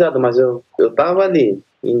oficializado, mas eu tava ali.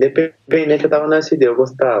 Independente, eu tava na USD, eu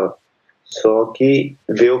gostava. Só que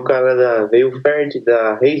veio o Ferd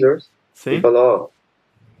da Razors e Sim? falou,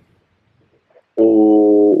 ó,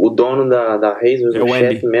 o dono da Razors, É o o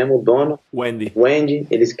chefe Andy. mesmo, o dono, Wendy. o Andy,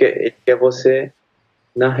 ele quer você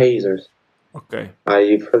na Razors. Ok.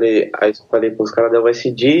 Aí eu falei pros caras da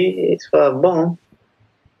USD e eles falaram, bom,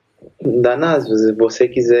 danado, se você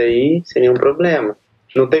quiser ir, sem nenhum problema.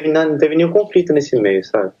 Não teve nada, não teve nenhum conflito nesse meio,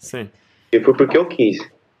 sabe? Sim, Eu fui porque eu quis.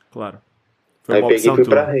 claro. Foi Aí uma peguei e opção fui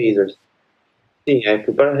pra tua. Razors. Sim, aí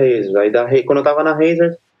fui pra Razors. Quando eu tava na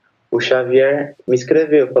Razors, o Xavier me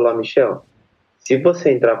escreveu, falou, Michel, se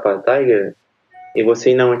você entrar pra Tiger e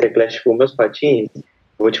você ir na Interclash com meus patins, eu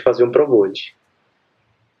vou te fazer um Pro Gold.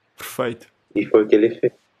 Perfeito. E foi o que ele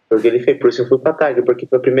fez. Foi o que ele fez. Por isso eu fui pra Tiger, porque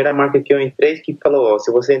foi a primeira marca que eu entrei que falou, ó,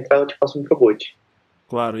 se você entrar, eu te faço um Pro Gold.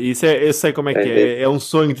 Claro, e isso eu sei como é que É, é. É um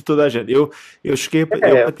sonho de toda a gente. Eu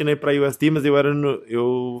é, patinei para a USD, mas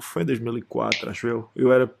foi em 2004, acho eu.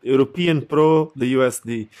 Eu era European Pro da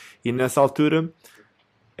USD e nessa altura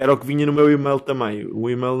era o que vinha no meu e-mail também. O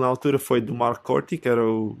e-mail na altura foi do Mark Corti, que era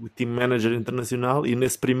o Team Manager Internacional, e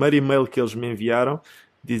nesse primeiro e-mail que eles me enviaram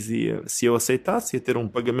dizia se eu aceitasse ia ter um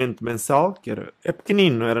pagamento mensal, é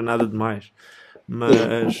pequenino, não era nada demais,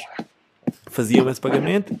 mas faziam esse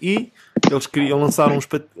pagamento e eles queriam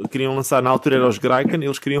lançar na altura eram os Greiken,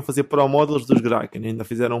 eles queriam fazer Pro Models dos Greiken, ainda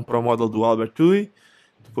fizeram um Pro Model do Albert Tui,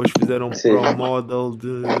 depois fizeram um sim. Pro Model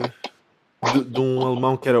de um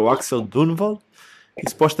alemão que era o Axel Dunvald e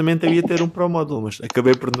supostamente havia ter um Pro Model, mas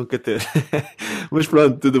acabei por nunca ter. Mas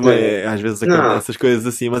pronto, tudo bem, às vezes acontecem Não, essas coisas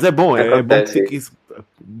assim, mas é bom que acontece. fique isso.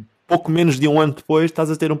 Pouco menos de um ano depois estás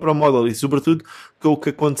a ter um Pro Model e sobretudo com o que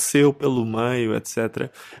aconteceu pelo meio, etc.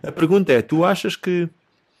 A pergunta é, tu achas que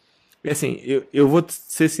é assim, eu vou-te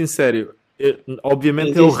ser sincero,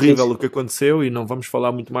 obviamente é horrível o que aconteceu e não vamos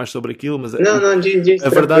falar muito mais sobre aquilo, mas Não, diz a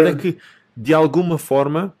verdade é tranquilo. que de alguma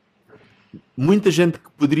forma muita gente que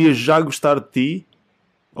poderia já gostar de ti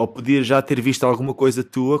ou podia já ter visto alguma coisa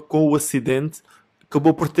tua com o acidente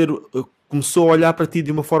acabou por começou a olhar para ti de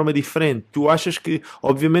uma forma diferente. Tu achas que,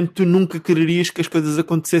 obviamente, tu nunca quererias que as coisas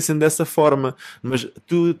acontecessem dessa forma, mas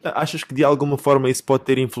tu achas que de alguma forma isso pode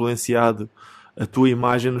ter influenciado a tua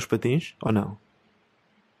imagem nos patins ou não?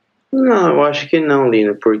 Não, eu acho que não,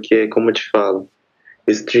 Lino, porque, como eu te falo,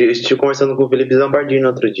 eu estive conversando com o Felipe Zambardini no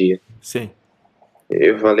outro dia. Sim.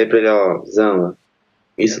 Eu falei pra ele, ó, Zamba,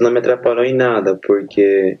 isso não me atrapalhou em nada,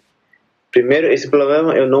 porque, primeiro, esse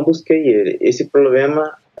problema eu não busquei ele. Esse problema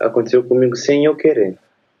aconteceu comigo sem eu querer.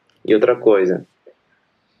 E outra coisa,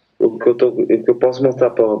 o que eu posso mostrar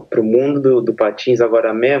pro mundo do patins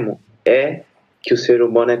agora mesmo é que o ser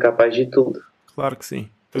humano é capaz de tudo. Claro que sim.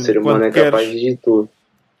 O ser humano Quando é capaz queres, de tudo.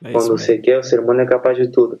 é Quando isso você mesmo. quer, o ser humano é capaz de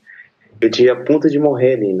tudo. Eu tive a ponto de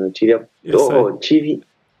morrer, Lino. Eu sei.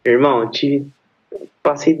 Irmão,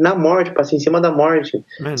 passei na morte, passei em cima da morte.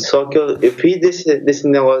 Mano, Só que eu fiz desse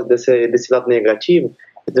negócio, desse lado negativo,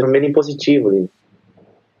 eu transformei ele em positivo, Lino.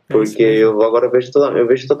 é isso Porque mesmo. agora eu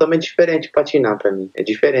vejo totalmente diferente patinar pra mim. É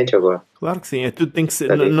diferente agora. Claro que sim, tudo tem que ser,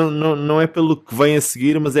 Tá ligado? não é pelo que vem a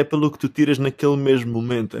seguir, mas é pelo que tu tiras naquele mesmo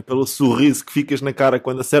momento, é pelo sorriso que ficas na cara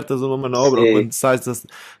quando acertas uma manobra ou Sim. quando sais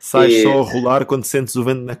só a E, rolar, quando sentes o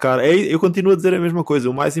vento na cara. Eu continuo a dizer a mesma coisa,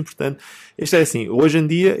 o mais importante, isto é assim, hoje em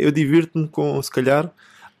dia eu divirto-me com, se calhar,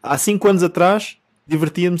 há 5 anos atrás,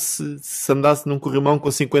 divertia-me se andasse num corrimão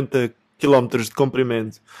com 50 km de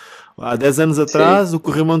comprimento. Há 10 anos sim. atrás o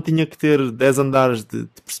corrimão tinha que ter 10 andares de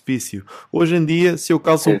precipício. Hoje em dia, se eu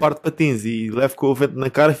calço um par de patins e levo com o vento na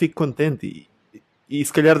cara, fico contente. E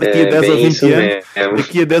se calhar daqui a É 10 ou bem 20 isso anos, mesmo.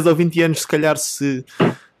 daqui a 10 ou 20 anos, se calhar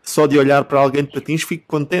só de olhar para alguém de patins fico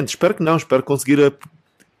contente. Espero que não, espero conseguir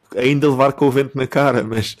ainda levar com o vento na cara,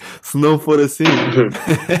 mas se não for assim,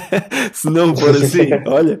 se não for assim,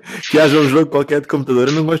 olha, que haja um jogo qualquer de computador,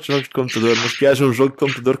 eu não gosto de jogos de computador, mas que haja um jogo de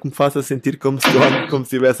computador que me faça sentir como se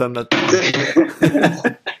estivesse a andar.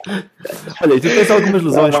 Olha, e tu tens algumas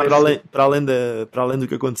lesões para além do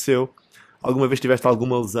que aconteceu? Alguma vez tiveste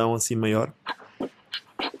alguma lesão assim maior?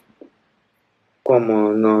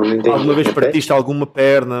 Como? Não entendi. Alguma vez partiste alguma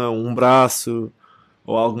perna, um braço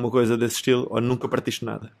ou alguma coisa desse estilo? Ou nunca partiste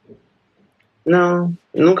nada? Não,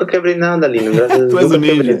 nunca quebrei nada ali, no Tu és nunca um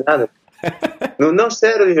quebrei ninja. nada. Não,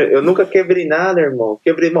 sério, eu nunca quebrei nada, irmão.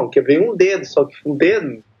 Quebrei um dedo, só que um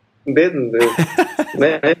dedo, não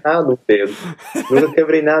é nada um dedo. Nunca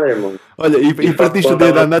quebrei nada, irmão. Olha, e partiste o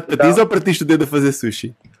dedo a andar de patins ou partiste o dedo a fazer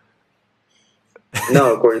sushi? Não,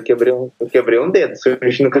 eu quebrei um dedo. Eu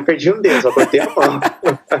nunca perdi um dedo, só cortei a mão.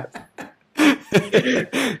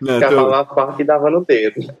 Não, Ficava a faca e dava no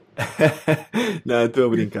dedo. não, estou a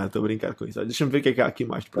brincar com isso. Olha, deixa-me ver o que é que há aqui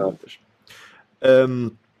mais perguntas.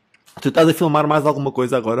 Tu estás a filmar mais alguma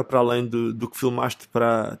coisa agora para além do que filmaste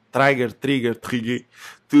para Trigger?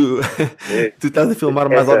 Tu estás a filmar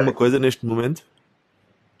mais alguma coisa neste momento?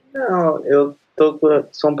 Não,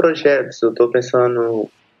 são projetos. Eu tô pensando,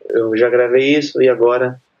 eu já gravei isso e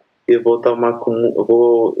agora eu vou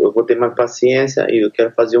eu vou ter mais paciência e eu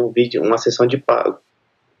quero fazer um vídeo, uma sessão de pago.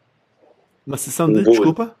 Uma sessão de,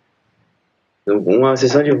 desculpa? Uma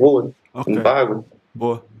sessão de voo, Ok. pago.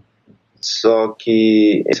 Boa. Só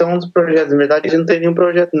que esse é um dos projetos. Na verdade, eu não tenho nenhum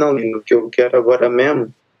projeto não, Lino. O que eu quero agora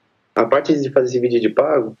mesmo, a parte de fazer esse vídeo de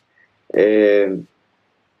pago,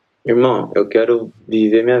 irmão, eu quero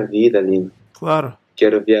viver minha vida, Lino. Claro.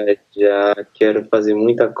 Quero viajar, quero fazer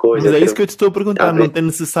muita coisa. Mas é isso que eu te estou a perguntar. Não tem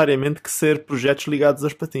necessariamente que ser projetos ligados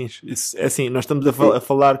aos patins. Isso, é assim, nós estamos a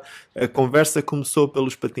falar, a conversa começou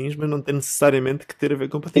pelos patins, mas não tem necessariamente que ter a ver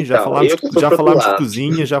com patins. Então, já falámos de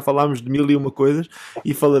cozinha, já falámos de 1001 coisas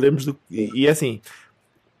e falaremos do... E é assim,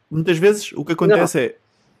 muitas vezes o que acontece é,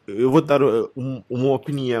 eu vou dar uma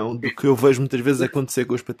opinião do que eu vejo muitas vezes acontecer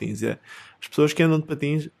com os patins. É, as pessoas que andam de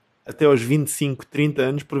patins até aos 25, 30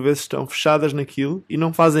 anos, por vezes estão fechadas naquilo e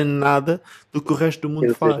não fazem nada do que o resto do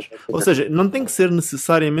mundo faz. Ou seja, não tem que ser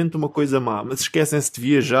necessariamente uma coisa má, mas esquecem-se de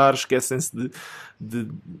viajar, esquecem-se de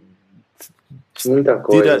muita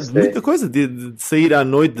coisa, de sair à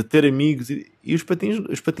noite, de ter amigos. E os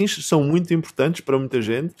patins são muito importantes para muita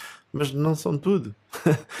gente, mas não são tudo.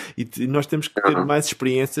 E nós temos que ter mais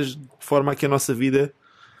experiências de forma a que a nossa vida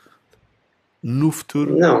no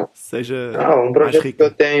futuro seja um projeto mais rica. Que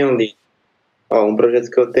eu tenho ali, um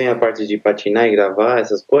projeto que eu tenho a parte de patinar e gravar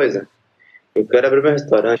essas coisas, eu quero abrir meu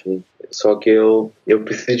restaurante, só que eu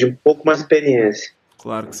preciso de um pouco mais de experiência.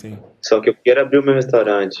 Claro que sim. Só que eu quero abrir o meu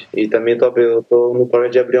restaurante e também eu tô no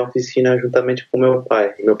projeto de abrir uma oficina juntamente com meu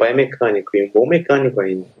pai. Meu pai é mecânico e um bom mecânico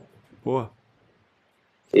ainda. Boa.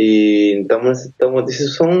 E então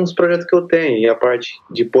esses são os projetos que eu tenho. E a parte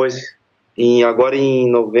depois, agora em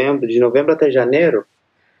novembro, de novembro até janeiro,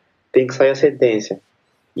 tem que sair a sentença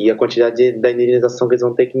e a quantidade da indenização que eles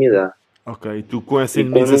vão ter que me dar. Ok, e tu com essa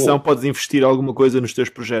indenização podes investir alguma coisa nos teus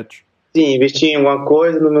projetos? Sim, investir em alguma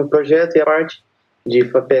coisa no meu projeto e a parte de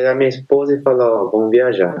pegar minha esposa e falar, vamos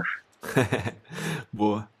viajar.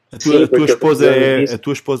 Boa. A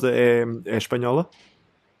tua esposa é espanhola?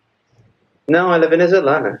 Não, ela é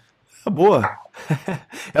venezuelana. Ah, boa.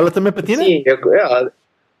 Ela também patina? Sim,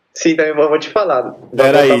 sim, também vou te falar.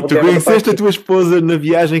 Espera aí, tu conheceste a tua esposa na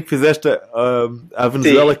viagem que fizeste à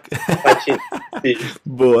Venezuela? Sim.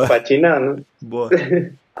 Boa. Patinando. Boa.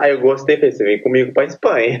 Aí eu gostei, falei, você vem comigo para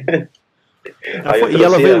Espanha. E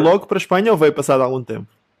ela veio logo para a Espanha ou veio passado algum tempo?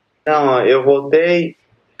 Não, eu voltei,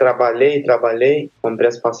 trabalhei, comprei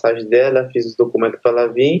as passagens dela, fiz os documentos para ela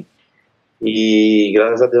vir e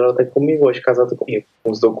graças a Deus ela está comigo hoje, casada comigo, com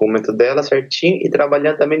os documentos dela certinho e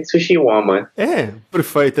trabalhando também de sushi woman. É,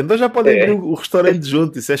 perfeito. Então já podem abrir o restaurante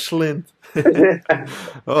junto, isso é excelente.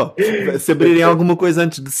 Se abrirem alguma coisa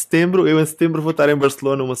antes de setembro, eu em setembro vou estar em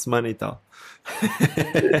Barcelona uma semana e tal.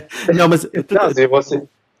 Não, mas... se você...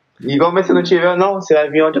 Igual, mas se não tiver, você vai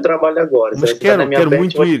vir onde eu trabalho agora. Mas quero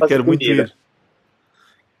muito ir.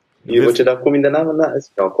 E eu vou te dar comida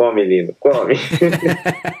Não, come, lindo, come.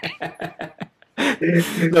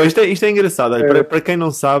 Não, isto é engraçado. Olha, para quem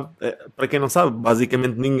não sabe,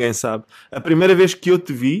 basicamente ninguém sabe. A primeira vez que eu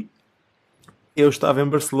te vi, eu estava em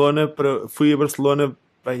Barcelona, fui a Barcelona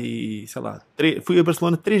fui a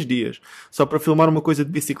Barcelona 3 dias, só para filmar uma coisa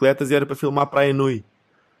de bicicletas e era para filmar Praia Nui.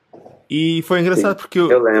 E foi engraçado porque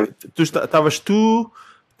eu lembro.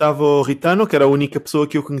 Estava o Ritano, que era a única pessoa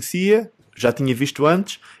que eu conhecia, já tinha visto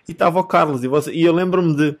antes, e estava o Carlos. E eu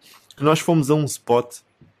lembro-me de que nós fomos a um spot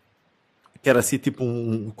que era assim tipo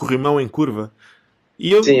um corrimão em curva.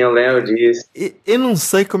 E eu, Sim, eu lembro disso. eu não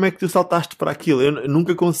sei como é que tu saltaste para aquilo. Eu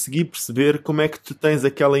nunca consegui perceber como é que tu tens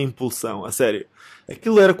aquela impulsão. A sério.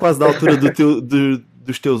 Aquilo era quase da altura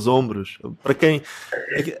dos teus ombros. Para quem.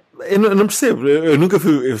 Eu não percebo. Eu nunca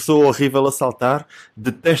fui. Eu sou horrível a saltar.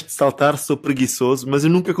 Detesto saltar. Sou preguiçoso. Mas eu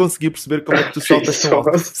nunca consegui perceber como é que tu saltas tão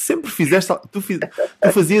alto. Sempre fizeste. Tu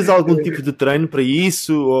fazias algum tipo de treino para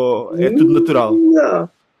isso? Ou é tudo natural? Não.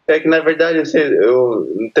 É que na verdade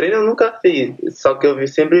treino eu nunca fiz, só que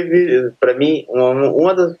sempre vi, pra mim,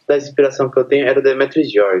 uma das inspirações que eu tenho era o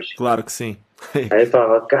Demetrius George. Claro que sim. Aí eu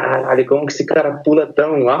falava, caralho, como que esse cara pula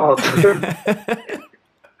tão alto?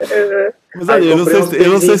 Mas olha, eu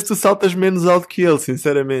não sei se tu saltas menos alto que ele,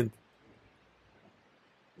 sinceramente.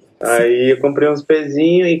 Aí eu comprei uns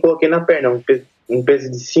pezinhos e coloquei na perna, um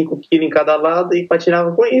peso de 5 quilos em cada lado e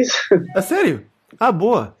patinava com isso. A sério? Ah,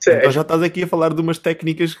 boa. Sério. Então já estás aqui a falar de umas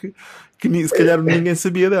técnicas que se calhar ninguém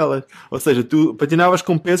sabia delas. Ou seja, tu patinavas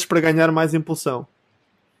com pesos para ganhar mais impulsão.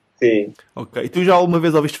 Sim. Ok. E tu já alguma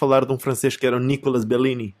vez ouviste falar de um francês que era o Nicolas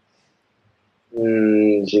Bellini?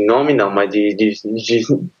 De nome não, mas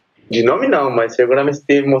de nome não, mas seguramente se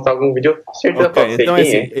teve mostrar algum vídeo, eu certeza Ok, sei então é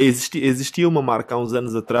quem assim, existia uma marca há uns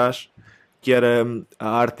anos atrás que era a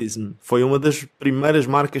Artisan. Foi uma das primeiras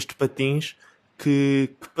marcas de patins que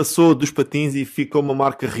passou dos patins e ficou uma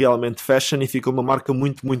marca realmente fashion e ficou uma marca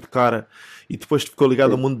muito, muito cara. E depois ficou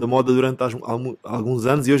ligada ao mundo da moda durante alguns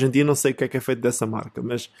anos e hoje em dia não sei o que é feito dessa marca,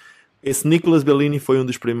 mas esse Nicolas Bellini foi um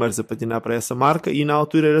dos primeiros a patinar para essa marca e na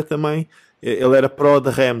altura era também, ele era pró da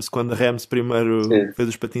Rams, quando a Rams primeiro fez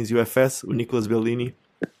os patins UFS, o Nicolas Bellini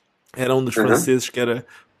era um dos franceses que era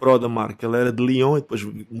pró da marca. Ele era de Lyon e depois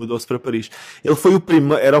mudou-se para Paris. Ele foi o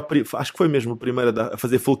primeiro, acho que foi mesmo o primeiro a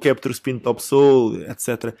fazer full capture, spin top soul,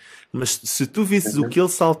 etc. Mas se tu visses o que ele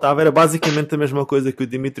saltava, era basicamente a mesma coisa que o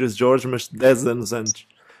Demetrius George, mas 10 anos antes.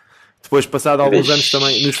 Depois, passado alguns anos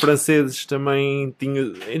também, nos franceses também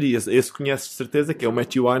tinha, esse conheces de certeza, que é o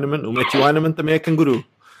Matthew Heinemann. O Matthew Heinemann também é canguru.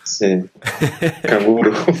 Sim.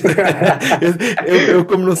 Canguru. eu,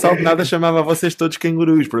 como não salto nada, chamava vocês todos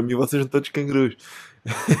cangurus. Para mim, vocês são todos cangurus.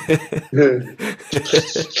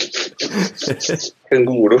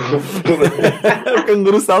 Canguru. O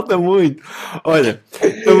canguru salta muito. Olha,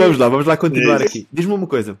 então vamos lá continuar aqui. Diz-me uma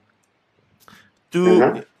coisa.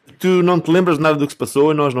 Tu não te lembras de nada do que se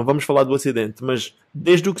passou, nós não vamos falar do acidente, mas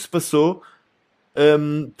desde o que se passou,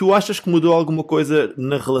 tu achas que mudou alguma coisa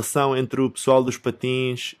na relação entre o pessoal dos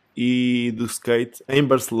patins e do skate em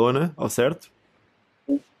Barcelona, ao certo?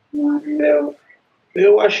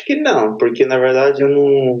 Eu acho que não, porque na verdade eu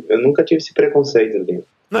nunca tive esse preconceito ali.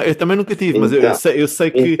 Não, eu também nunca tive, mas Então, eu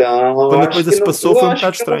sei que então, quando a coisa se passou foi um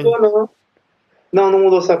bocado estranho. Mudou, não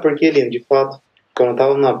mudou, sabe por quê, Lino? De fato, quando eu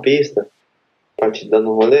tava na pista,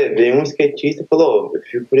 dando um rolê, veio um skatista e falou: eu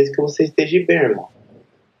fico por isso que você esteja bem, irmão.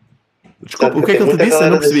 Desculpa, o que é que ele te disse? Eu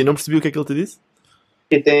não percebi o que é que ele te disse.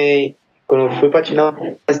 Que tem. Quando eu fui patinar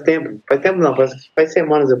faz tempo não, faz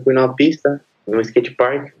semanas eu fui numa pista, num skate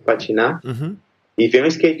park, patinar, e veio um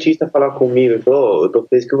skatista falar comigo e falou: eu tô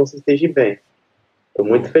feliz que você esteja bem. Tô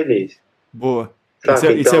muito feliz. Boa.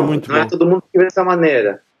 Sabe? Isso é muito bom. Não é todo mundo que vê dessa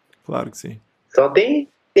maneira. Claro que sim. Só tem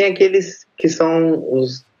aqueles que são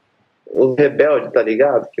os rebeldes, tá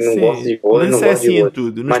ligado? Que não gostam de vôlei, não gostam gostam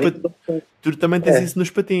de vôlei. Tudo. Tu também tens isso nos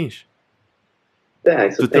patins.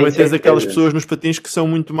 Isso tu também tens aquelas pessoas nos patins que são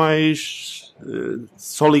muito mais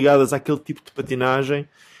só ligadas àquele tipo de patinagem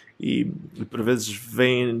e por vezes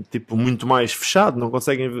vêm tipo muito mais fechado, não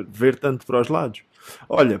conseguem ver tanto para os lados.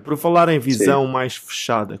 Olha, por falar em visão mais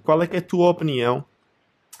fechada, qual é que é a tua opinião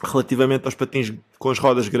relativamente aos patins com as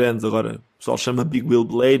rodas grandes? Agora o pessoal chama Big Wheel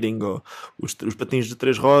Blading, ou os patins de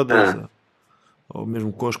 3 rodas, ou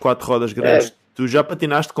mesmo com as 4 rodas grandes. Tu já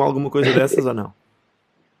patinaste com alguma coisa dessas ou não?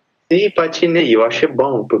 Sim, patinei. Eu achei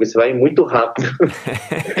bom, porque você vai muito rápido.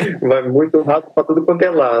 Vai muito rápido para tudo quanto é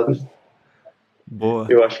lado. Boa.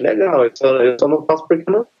 Eu acho legal. Eu só não faço porque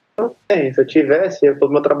não tem. Se eu tivesse, eu tô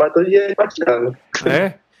no meu trabalho todo dia patinando.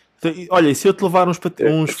 É? Olha, e se eu te levar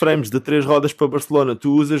uns frames de 3 rodas para Barcelona,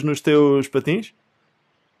 tu usas nos teus patins?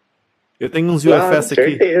 Eu tenho uns UFS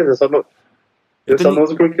aqui. Certeza, eu só não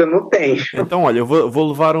uso porque eu não tenho. Então, olha, eu vou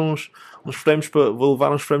levar uns frames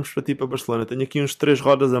para ti para Barcelona. Tenho aqui uns 3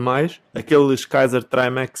 rodas a mais, aqueles Kaiser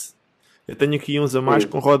Trimax. Eu tenho aqui uns a mais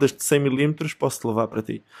com rodas de 100mm, posso-te levar para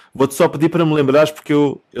ti. Vou-te só pedir para me lembrares porque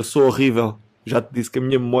eu sou horrível. Já te disse que a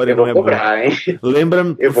minha memória não é boa.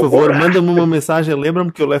 Lembra-me, por favor, manda-me uma mensagem,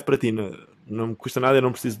 lembra-me que eu levo para ti. Não me custa nada, eu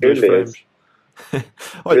não preciso de 2 frames.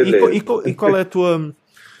 Olha, e qual é a tua...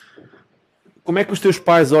 como é que os teus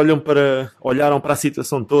pais olharam para a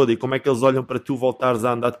situação toda e como é que eles olham para tu voltares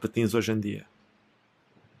a andar de patins hoje em dia?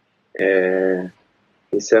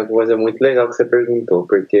 Isso é uma coisa muito legal que você perguntou,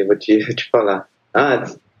 porque eu vou te falar.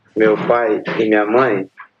 Antes, meu pai e minha mãe,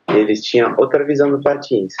 eles tinham outra visão do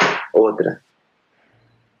patins. Outra.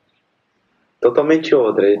 Totalmente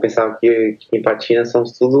outra. Eles pensavam que quem patina são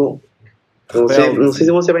tudo... Não sei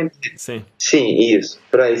se você vai entender. Sim. Sim, isso.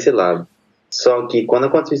 Pra esse lado. Só que quando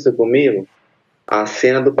aconteceu isso comigo, a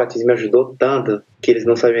cena do patins me ajudou tanto que eles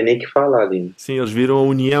não sabiam nem o que falar ali. Sim, eles viram a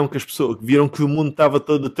união que as pessoas... Viram que o mundo estava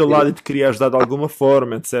todo do teu lado e te queria ajudar de alguma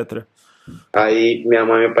forma, etc. Aí minha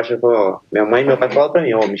mãe e meu pai falou, ó, minha mãe e meu pai falaram pra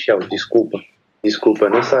mim, ó, Michel, desculpa, eu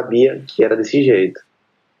não sabia que era desse jeito.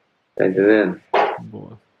 Tá entendendo?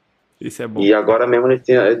 Boa. Isso é bom. E agora mesmo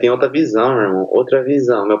eu tenho outra visão, meu irmão, outra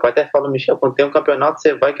visão. Meu pai até fala, Michel, quando tem um campeonato,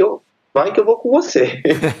 você vai que eu vou com você.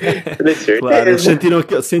 Falei, certeza. Claro,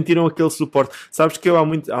 eles sentiram aquele suporte. Sabes que há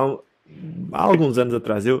alguns anos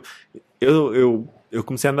atrás, eu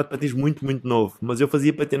comecei a andar de patins muito, muito novo, mas eu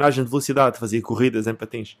fazia patinagem de velocidade, fazia corridas em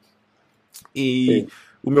patins. E Sim.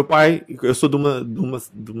 o meu pai, eu sou de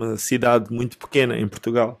uma cidade muito pequena em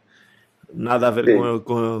Portugal, nada a ver Sim.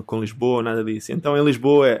 com Lisboa, nada disso. Então em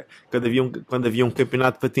Lisboa, quando havia um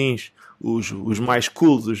campeonato de patins, os mais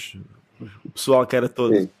cools, o pessoal que era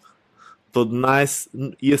Sim. todo nice,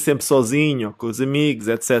 ia sempre sozinho, ou com os amigos,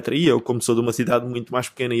 etc. E eu, como sou de uma cidade muito mais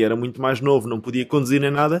pequena e era muito mais novo, não podia conduzir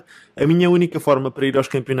nem nada, a minha única forma para ir aos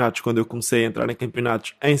campeonatos, quando eu comecei a entrar em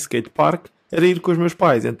campeonatos em skatepark, era ir com os meus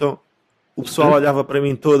pais. Então o pessoal olhava para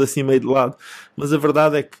mim todo assim meio de lado. Mas a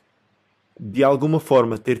verdade é que, de alguma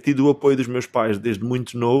forma, ter tido o apoio dos meus pais desde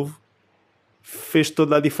muito novo fez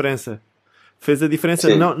toda a diferença. Fez a diferença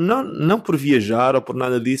Sim. não por viajar ou por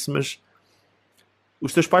nada disso, mas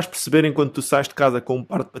os teus pais perceberem quando tu sais de casa com um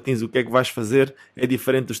par de patins o que é que vais fazer é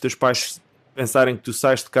diferente dos teus pais pensarem que tu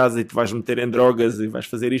sais de casa e te vais meter em drogas e vais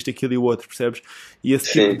fazer isto, aquilo e o outro, percebes? E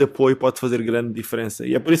esse tipo Sim. de apoio pode fazer grande diferença.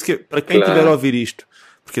 E é por isso que, para quem Claro. tiver a ouvir isto,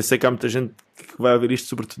 porque eu sei que há muita gente que vai ouvir isto,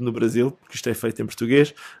 sobretudo no Brasil, porque isto é feito em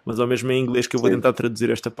português, mas ao mesmo em inglês, que eu vou Sim. tentar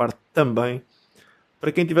traduzir esta parte também.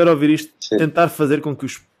 Para quem tiver a ouvir isto, Sim. tentar fazer com que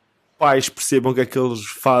os pais percebam o que é que eles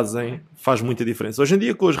fazem faz muita diferença. Hoje em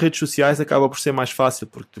dia, com as redes sociais, acaba por ser mais fácil,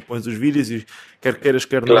 porque tu pões os vídeos e quer queiras,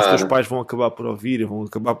 quer não, os teus Claro. pais vão acabar por ouvir e vão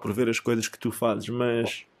acabar por ver as coisas que tu fazes,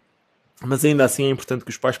 mas ainda assim é importante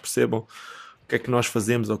que os pais percebam o que é que nós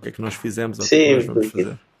fazemos, ou o que é que nós fizemos, ou o que é que nós Sim, vamos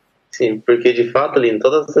fazer. sim, porque de fato, Lino,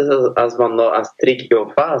 todas as tricks que eu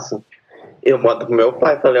faço, eu mando pro meu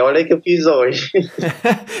pai, falei, olha o que eu fiz hoje.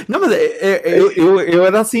 Não, mas eu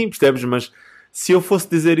era assim, percebes? Mas se eu fosse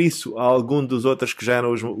dizer isso a algum dos outros que já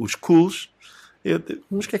eram os cools,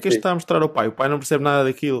 mas o que é que este está a mostrar ao pai? O pai não percebe nada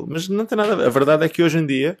daquilo. Mas não tem nada a ver. A verdade é que hoje em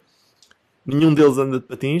dia nenhum deles anda de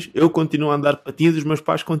patins, eu continuo a andar de patins e os meus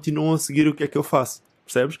pais continuam a seguir o que é que eu faço,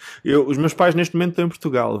 percebes? Os meus pais neste momento estão em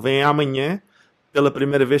Portugal, vêm amanhã pela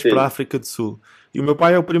primeira vez para a África do Sul. E o meu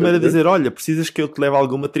pai é o primeiro a dizer, olha, precisas que eu te leve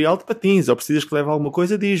algum material de patins, ou precisas que leve alguma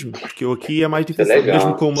coisa, diz-me, porque eu aqui é mais difícil, legal.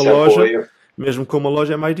 mesmo com uma loja, mesmo com uma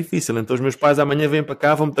loja é mais difícil. Então os meus pais amanhã vêm para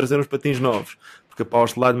cá, vão-me trazer uns patins novos, porque a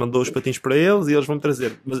Powerslide mandou os patins para eles e eles vão-me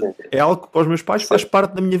trazer. Mas é algo que para os meus pais faz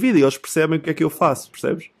parte da minha vida e eles percebem o que é que eu faço,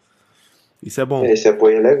 percebes? Isso é bom. Esse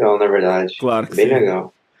apoio é legal, na verdade. Claro que bem sim.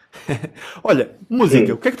 legal. Olha,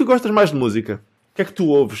 música. O que é que tu gostas mais de música? O que é que tu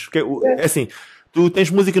ouves? É assim, tu tens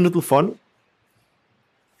música no telefone?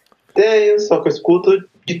 Tenho, só que eu escuto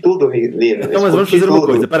de tudo, Lino. Então, mas vamos fazer uma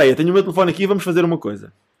coisa. Espera aí, eu tenho o meu telefone aqui e vamos fazer uma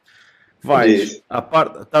coisa. Vais,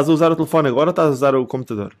 estás a usar o telefone agora ou estás a usar o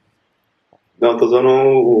computador? Não, estou usando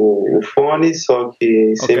o fone, só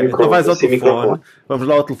que sem microfone. Então vais ao telefone, vamos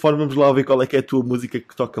lá ao telefone, vamos lá ouvir qual é que é a tua música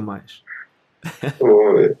que toca mais.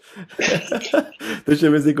 Deixa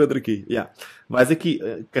eu ver se encontro aqui. Vais aqui,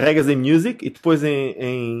 carregas em Music e depois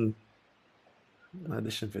em...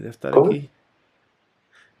 deixa-me ver, deve estar aqui.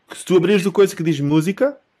 Se tu abrires o coisa que diz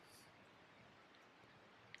música,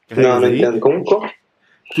 não entendo. Como?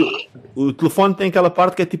 O telefone tem aquela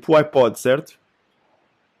parte que é tipo o iPod, certo?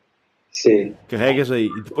 Sim. Carregas aí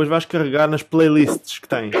e depois vais carregar nas playlists que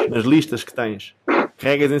tens, nas listas que tens.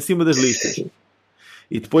 Carregas em cima das listas. Sim.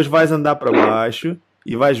 E depois vais andar para baixo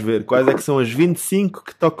e vais ver quais é que são as 25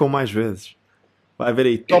 que tocam mais vezes. Vai ver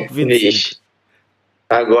aí, top 25. Vixe.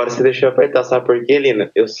 Agora você deixou eu apertar, sabe por quê,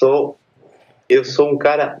 Lina? Eu sou um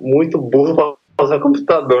cara muito burro para usar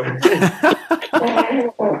computador.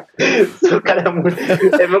 O cara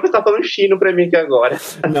é meu que você tá falando chino para mim aqui agora.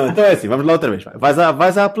 Não, então é assim, vamos lá outra vez.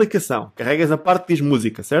 Vais à aplicação, carregas a parte que diz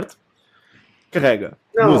música, certo? Carrega.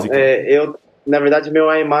 Não, música. Na verdade,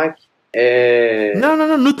 meu iMac é...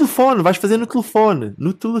 Não, no telefone, vais fazer no telefone.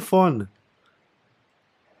 No telefone.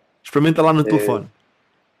 Experimenta lá no telefone.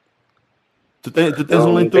 Tu tens Não, um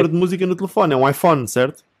não leitor tem. de música no telefone, é um iPhone,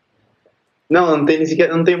 certo? Não, não tem nem sequer,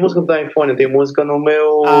 não tem música do iPhone, tem música no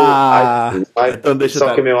meu Ah, iPod. então deixa Só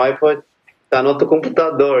que estar. meu iPod tá no outro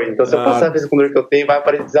computador. Então se eu Ah, passar esse computador que eu tenho, vai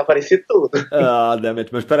desaparecer tudo. damn it.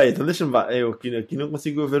 Mas espera aí, então deixa-me vá. Eu aqui não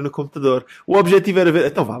consigo ver no computador. O objetivo era ver.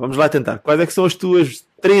 Então vá, vamos lá tentar. Quais é que são as tuas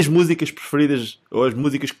 3 músicas preferidas ou as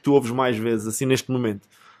músicas que tu ouves mais vezes, assim, neste momento?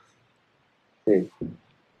 Sim.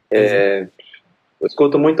 Tens aí? Eu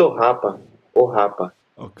escuto muito o Rapa.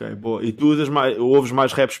 Ok, boa. E tu ouves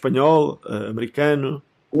mais rap espanhol, americano?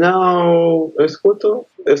 Não,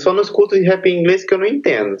 eu só não escuto rap em inglês que eu não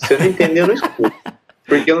entendo. Se eu não entender, eu não escuto.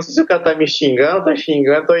 Porque eu não sei se o cara tá me xingando, tá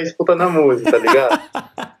xingando, tô escutando a música, tá ligado?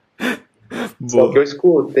 Só que Boa. eu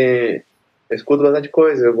escuto bastante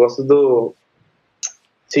coisa. Eu gosto do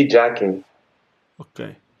C. Jacken. Ok.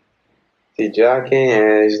 C.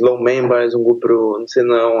 Jacken, Slow Members, um grupo, não sei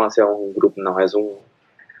não, se é um grupo não, é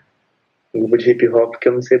um grupo de hip hop que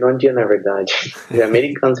eu não sei de onde é, na verdade. É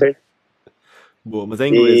americano, certo? Boa, mas é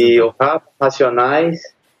inglês E o então. rap, Racionais,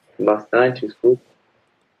 bastante, eu escuto.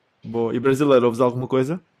 Boa. E brasileiro, ouves alguma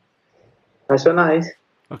coisa? Racionais,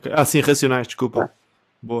 Ok. Ah, sim, Racionais, desculpa.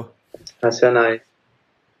 Boa. Racionais.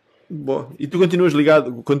 Boa. E tu continuas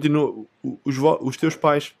ligado, os teus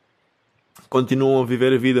pais continuam a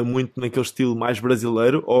viver a vida muito naquele estilo mais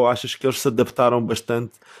brasileiro ou achas que eles se adaptaram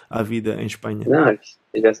bastante à vida em Espanha? Não,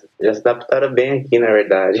 já se adaptaram bem aqui, na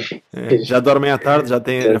verdade. É, já dormem à tarde, já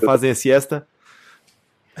fazem a siesta?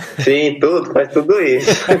 Sim, tudo, faz tudo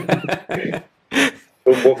isso.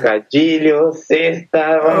 O bocadilho,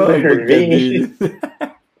 sexta, vamos Oh, dormir. bocadinho.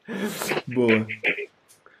 Boa.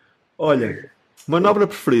 Olha, manobra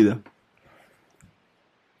preferida.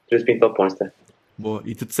 Três Pinto Ponta. Boa.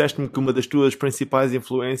 E tu disseste-me que uma das tuas principais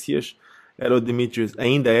influências era o Demetrius.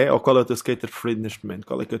 Ainda é? Ou qual é o teu skater preferido neste momento?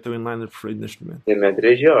 Qual é que é o teu inliner preferido neste momento?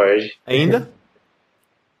 Demetrio Jorge. Ainda?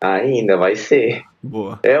 Ainda vai ser.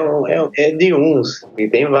 Boa. É de uns, e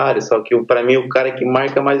tem vários, só que pra mim o cara que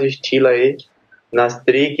marca mais o estilo aí nas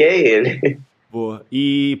trick é ele. Boa.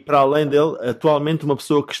 E para além dele, atualmente uma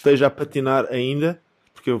pessoa que esteja a patinar ainda,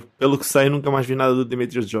 porque eu, pelo que sei, nunca mais vi nada do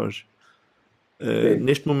Demetrius Jorge.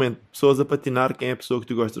 Neste momento, pessoas a patinar, quem é a pessoa que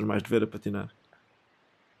tu gostas mais de ver a patinar?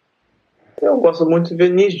 Eu gosto muito de ver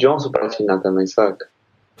Nils Johnson patinar também, saca?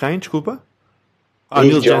 Quem? Desculpa? Ah,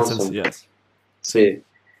 Nils Neil Jensen, Johnson, yes. Sim. sim.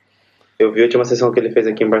 Eu vi a última sessão que ele fez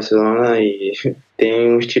aqui em Barcelona e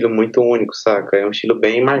tem um estilo muito único, saca? É um estilo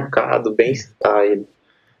bem marcado, bem style.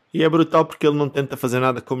 E é brutal porque ele não tenta fazer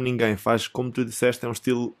nada como ninguém. Faz, como tu disseste, é um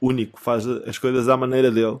estilo único. Faz as coisas à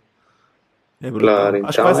maneira dele. É Claro, brutal.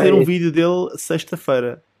 Acho que vai então sair é um isso. vídeo dele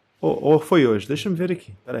sexta-feira. Ou foi hoje. Deixa-me ver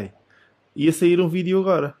aqui. Espera aí. Ia sair um vídeo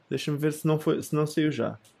agora. Deixa-me ver se não saiu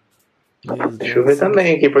já. Neil Deixa eu ver Jensen.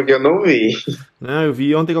 também aqui, porque eu não vi. Não, eu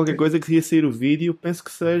vi ontem qualquer coisa que ia sair o vídeo. Penso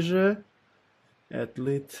que seja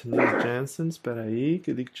Athlete Neil Jensen. Espera aí,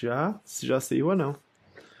 que eu digo-te já. Se já saiu ou não.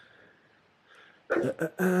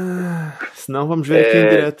 Se não, vamos ver aqui em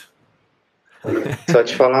direto. Só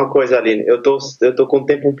te falar uma coisa, Aline. Eu tô com o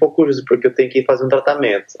tempo um pouco justo, porque eu tenho que ir fazer um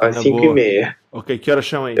tratamento às Na 5 e boa. meia. Ok, que horas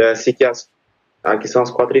são aí? É assim que aqui são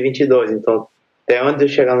as 4h22, então até onde eu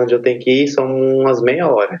chegar onde eu tenho que ir são umas meia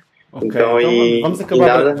hora. Ok, Então, então e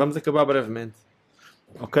nada, vamos acabar brevemente.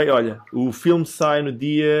 Ok, olha, o filme sai no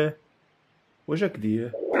dia. Hoje é que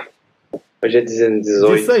dia? hoje é 18,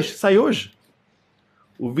 16, sai hoje.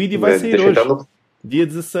 O vídeo vai sair deixa eu entrar hoje, no. dia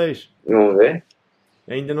 16. Vamos ver?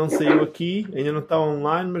 Ainda não saiu aqui, ainda não está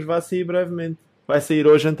online, mas vai sair brevemente. Vai sair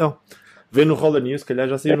hoje então. Vê no Roller News, se calhar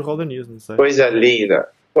já saiu no Roller News, não sei. Coisa linda,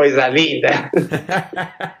 coisa linda,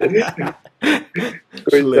 coisa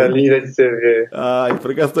Excelente. linda de você ver. Ai,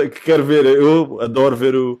 por acaso que quero ver, eu adoro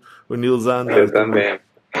ver o Nils a andar Eu também. também.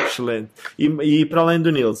 Excelente. E para além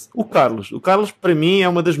do Nils, o Carlos para mim é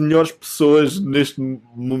uma das melhores pessoas neste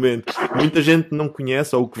momento. Muita gente não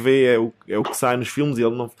conhece, ou o que vê é o que sai nos filmes, e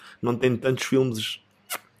ele não tem tantos filmes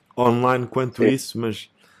online quanto Sim. isso, mas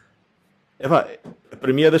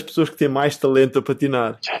para mim é das pessoas que tem mais talento a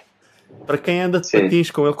patinar. Para quem anda de Sim.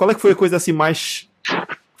 patins com ele, qual é que foi a coisa assim mais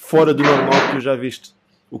fora do normal que tu já viste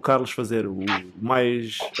o Carlos fazer? O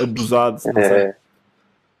mais abusado, não sei.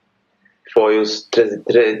 Foi os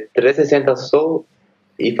 360 Soul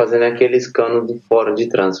e fazendo aqueles canos de fora de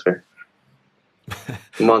transfer.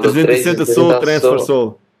 Mandou 360 Soul, Transfer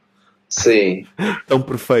Soul. Sim. Tão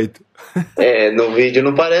perfeito. No vídeo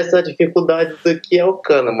não parece a dificuldade do que é o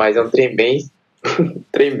cano, mas é um trem bem,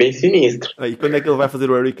 trem bem sinistro. E quando é que ele vai fazer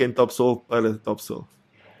o Hurricane Top Soul para Top Soul?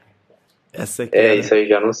 Essa é que era. Isso aí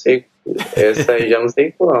já não sei. Essa aí já não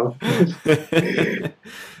sei qual.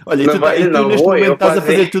 Olha, Não vai, e tu não, neste vou momento eu estás a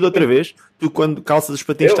fazer. fazer tudo outra vez? Tu quando calças os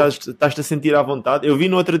patins Eu? estás-te a sentir à vontade? Eu vi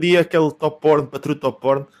no outro dia aquele top porn, Patrulho top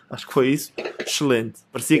porn, acho que foi isso. Excelente.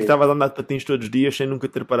 Parecia que Sim. estavas a andar de patins todos os dias sem nunca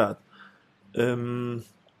ter parado. Hum,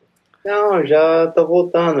 Não, já tô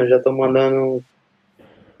voltando, já tô mandando.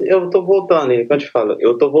 Eu tô voltando, como eu te falo,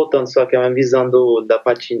 eu tô voltando, só que a minha visão do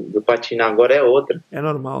patinar agora é outra. é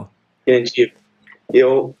normal. Tipo,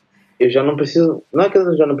 eu, eu já não preciso. Não é que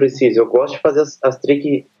eu já não preciso, eu gosto de fazer as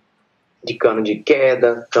tricks de cano de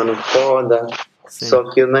queda, cano foda. Sim.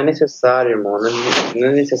 Só que não é necessário, irmão. Não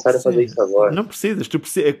é necessário fazer Sim. isso agora. Não precisas,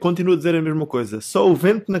 continuo a dizer a mesma coisa. Só o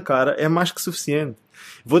vento na cara é mais que suficiente.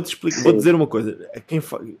 Vou-te explicar, Sim. vou dizer uma coisa.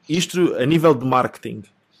 Isto a nível de marketing.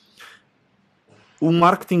 O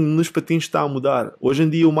marketing nos patins está a mudar. Hoje em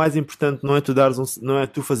dia o mais importante não é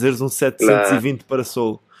tu fazeres um 720 para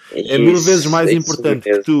solo. É mil vezes mais importante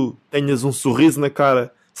que tu tenhas um sorriso na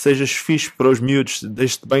cara, sejas fixe para os miúdos,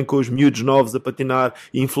 deixes-te bem com os miúdos novos a patinar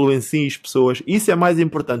e influencies pessoas. Isso é mais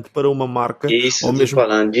importante para uma marca, Isso ou eu tô mesmo,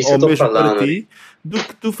 falando, disso ou eu tô mesmo para falando. ti, do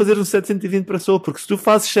que tu fazeres um 720 para solo. Porque se tu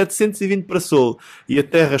fazes 720 para solo e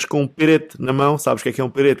aterras com um pirete na mão, sabes o que é um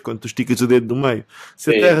pirete? Quando tu esticas o dedo do meio.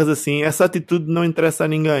 Se Sim. aterras assim, essa atitude não interessa a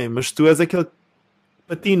ninguém, mas se tu és aquele que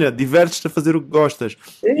patina, divertes-te a fazer o que gostas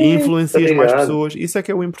e influencias Tá mais ligado. pessoas, isso é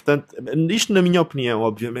que é o importante. Isto na minha opinião,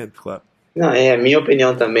 obviamente, claro. Não, é a minha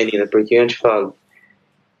opinião também, Nina, porque eu te falo.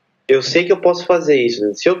 Eu sei que eu posso fazer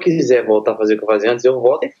isso. Se eu quiser voltar a fazer o que eu fazia antes, eu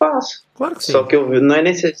volto e faço. Claro que sim. Só que não é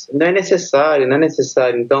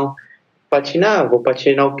necessário. Então, vou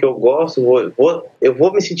patinar o que eu gosto, eu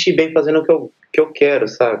vou me sentir bem fazendo o que eu quero,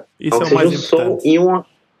 sabe? Isso Aunque é o seja mais um soul importante.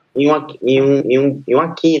 em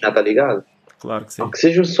uma quina, tá ligado? Claro que sim. Aunque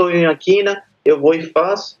seja um soul em uma quina, eu vou e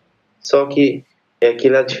faço. Só que é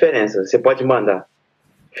aquilo a diferença. Você pode mandar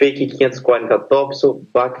fake 540 topsoul,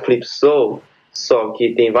 backflip soul, só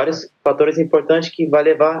que tem vários fatores importantes que vai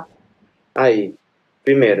levar aí.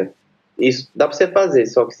 Primeiro, isso dá pra você fazer,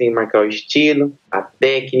 só que você tem que marcar o estilo, a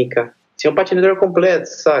técnica, ser um patinador completo,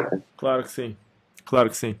 saca? Claro que sim. Claro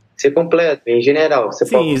que sim. Ser completo, em geral. Você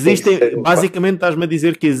Sim, pode existem, basicamente estás-me a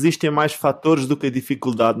dizer que existem mais fatores do que a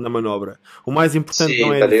dificuldade na manobra. O mais importante não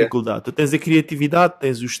Sim, é a tá ligado? dificuldade. Tu tens a criatividade,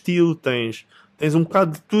 tens o estilo, tens um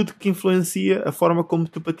bocado de tudo que influencia a forma como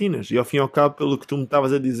tu patinas. E ao fim e ao cabo, pelo que tu me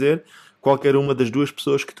estavas a dizer, qualquer uma das duas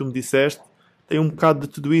pessoas que tu me disseste tem um bocado de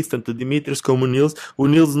tudo isso, tanto o Dimitris como o Nils. O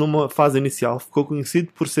Nils, numa fase inicial, ficou conhecido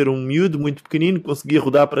por ser um miúdo muito pequenino que conseguia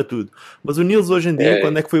rodar para tudo. Mas o Nils, hoje em dia,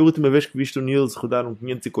 quando é que foi a última vez que viste o Nils rodar um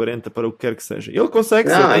 540 para o que quer que seja? Ele consegue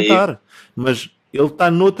se Não, tentar, mas ele está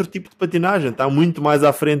noutro tipo de patinagem, está muito mais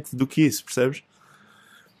à frente do que isso, percebes?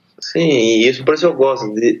 sim, e isso por isso eu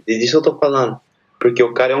gosto, disso eu tô falando. Porque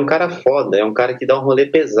o cara é um cara foda, é um cara que dá um rolê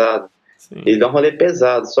pesado. Sim. Ele dá um rolê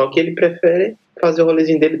pesado, só que ele prefere fazer o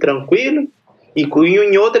rolezinho dele tranquilo e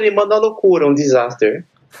em outro ele manda uma loucura, um desastre.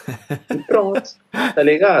 E pronto, tá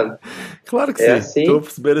ligado? Claro que É sim, assim. estou a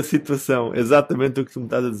perceber a situação, exatamente o que tu me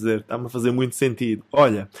estás a dizer, está-me a fazer muito sentido.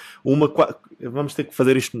 Olha, vamos ter que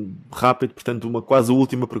fazer isto rápido, portanto, uma quase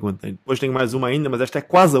última pergunta. Depois tenho mais uma ainda, mas esta é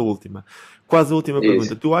quase a última. Quase a última Isso.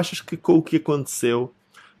 pergunta. Tu achas que com o que aconteceu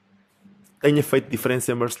tenha feito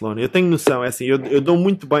diferença em Barcelona? Eu tenho noção, é assim, eu dou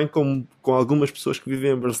muito bem com algumas pessoas que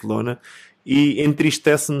vivem em Barcelona e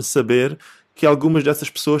entristece-me saber que algumas dessas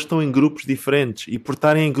pessoas estão em grupos diferentes e por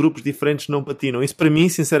estarem em grupos diferentes não patinam. Isso para mim,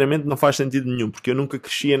 sinceramente, não faz sentido nenhum, porque eu nunca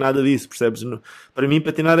crescia nada disso, percebes? Para mim,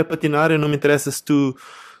 patinar é patinar, eu não me interessa se tu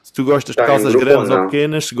gostas de calças grandes ou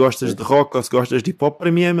pequenas, se gostas de rock ou se gostas de hip hop,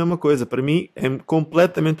 para mim é a mesma coisa. Para mim é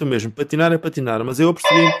completamente o mesmo. Patinar é patinar, mas eu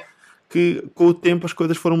percebi que com o tempo as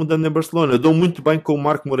coisas foram mudando em Barcelona. Eu dou muito bem com o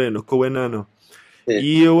Marco Moreno, com o Enano. Sim.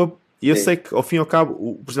 E eu sei que, ao fim e ao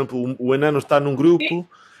cabo, por exemplo, o Enano está num grupo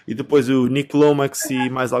e depois o Nick Lomax e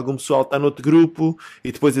mais algum pessoal está noutro grupo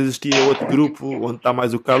e depois existia outro grupo onde está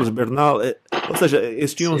mais o Carlos Bernal. Ou seja,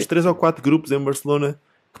 existiam uns 3 ou 4 grupos em Barcelona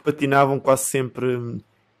que patinavam quase sempre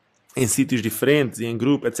em sítios diferentes e em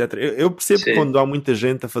grupo, etc. Eu percebo que quando há muita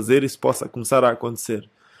gente a fazer isso possa começar a acontecer.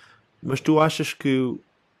 Mas tu achas que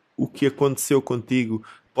o que aconteceu contigo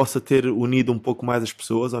possa ter unido um pouco mais as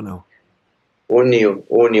pessoas ou não? Uniu,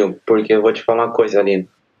 porque eu vou te falar uma coisa, Alino.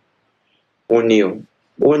 Uniu.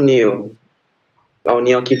 A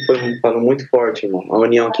união aqui foi muito forte, irmão. A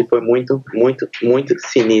união aqui foi muito, muito, muito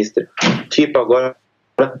sinistra. Tipo, agora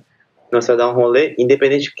nós vamos dar um rolê,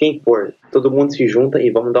 independente de quem for. Todo mundo se junta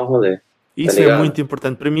e vamos dar um rolê. Isso é muito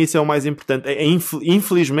importante. Para mim isso é o mais importante.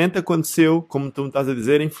 Infelizmente aconteceu, como tu me estás a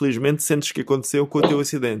dizer, infelizmente sentes que aconteceu com o teu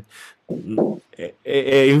acidente.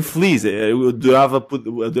 É infeliz. Eu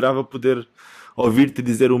adorava poder ouvir-te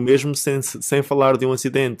dizer o mesmo sem falar de um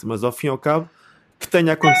acidente, mas ao fim e ao cabo que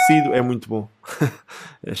tenha acontecido é muito bom.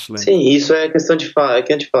 É excelente. Sim, isso é questão de falar, é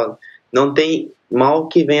que a gente fala. Não tem mal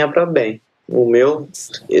que venha para bem. O meu,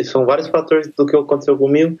 são vários fatores do que aconteceu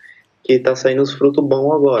comigo que tá saindo os frutos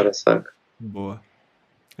bons agora, saca? Boa.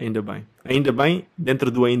 Ainda bem. Ainda bem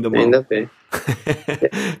dentro do ainda mal. Ainda bem.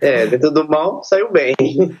 Dentro do mal saiu bem.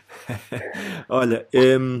 Olha,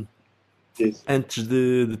 antes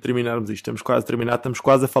de terminarmos isto, estamos quase a terminar, estamos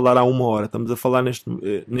quase a falar há 1 hora. Estamos a falar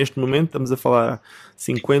neste momento, estamos a falar há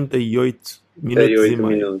 58 minutos e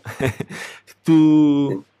meio.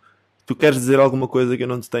 Tu queres dizer alguma coisa que eu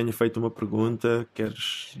não te tenha feito uma pergunta?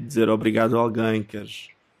 Queres dizer obrigado a alguém?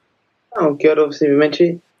 Não, quero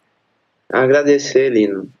simplesmente agradecer,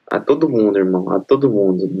 Lino, a todo mundo, irmão, a todo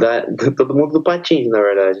mundo, todo mundo do Patins, na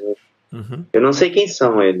verdade. Né? Uhum. Eu não sei quem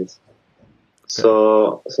são eles.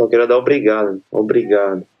 Só quero dar obrigado.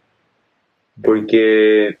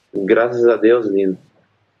 Porque, graças a Deus, Lino,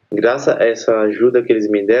 graças a essa ajuda que eles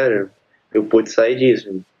me deram, eu pude sair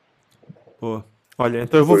disso. Boa. Olha,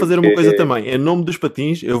 então eu vou fazer uma coisa também. Em nome dos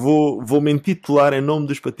Patins, eu vou me intitular em nome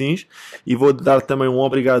dos Patins e vou dar também um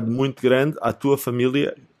obrigado muito grande à tua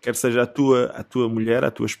família, quer seja a tua mulher,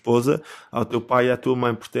 a tua esposa, ao teu pai e à tua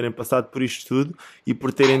mãe, por terem passado por isto tudo e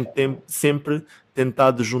por terem sempre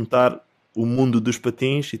tentado juntar o mundo dos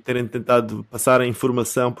patins e terem tentado passar a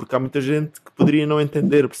informação, porque há muita gente que poderia não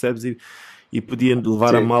entender, percebes? E podia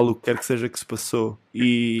levar a mal o que quer que seja que se passou.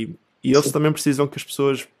 E eles também precisam que as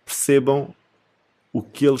pessoas percebam o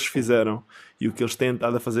que eles fizeram e o que eles têm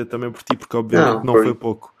estado a fazer também por ti, porque obviamente não foi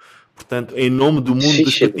pouco. Portanto, em nome do mundo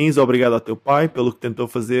dos patins, obrigado ao teu pai pelo que tentou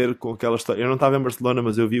fazer com aquela história. Eu não estava em Barcelona,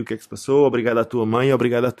 mas eu vi o que é que se passou. Obrigado à tua mãe,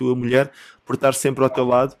 obrigado à tua mulher por estar sempre ao teu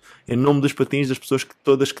lado. Em nome dos patins, das pessoas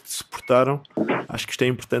todas que te suportaram, acho que isto é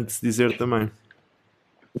importante se dizer também.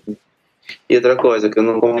 E outra coisa que eu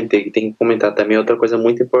não comentei, que tem que comentar também, outra coisa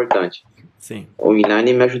muito importante. Sim. O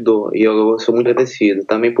Inani me ajudou e eu sou muito agradecido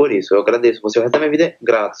também por isso. Eu agradeço. Você vai ter minha vida é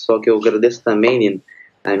grato, só que eu agradeço também, Nino,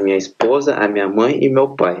 a minha esposa, a minha mãe e meu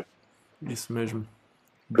pai. Isso mesmo.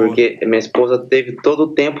 Porque minha esposa teve todo o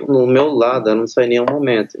tempo no meu lado, eu não saí em nenhum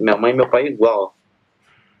momento. Minha mãe e meu pai igual.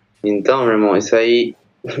 Então, meu irmão, isso aí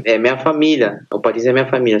é minha família. O Patins é minha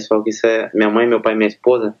família, só que isso é minha mãe, meu pai e minha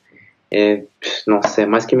esposa. Nossa, é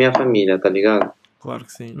mais que minha família, tá ligado? Claro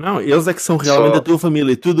que sim. Não, eles é que são realmente a tua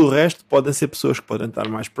família e tudo o resto podem ser pessoas que podem estar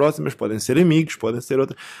mais próximas, podem ser amigos, podem ser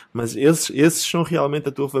outras, mas esses são realmente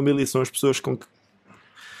a tua família e são as pessoas com que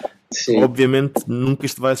obviamente nunca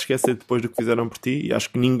isto vai se esquecer depois do que fizeram por ti e acho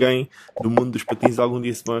que ninguém do mundo dos patins algum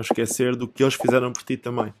dia se vão esquecer do que eles fizeram por ti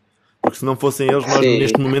também. Porque se não fossem eles, nós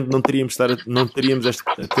neste momento não teríamos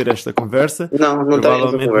a ter esta conversa.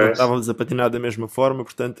 Provavelmente não estávamos a patinar da mesma forma.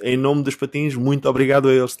 Portanto, em nome dos patins, muito obrigado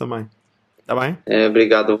a eles também. Tá bem?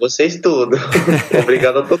 Obrigado a vocês tudo.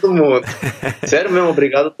 Obrigado a todo mundo. Sério mesmo,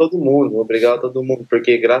 obrigado a todo mundo. Obrigado a todo mundo.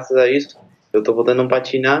 Porque graças a isso, eu tô voltando a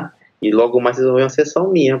patinar e logo mais vocês vão ver uma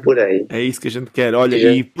sessão minha por aí. É isso que a gente quer. Olha,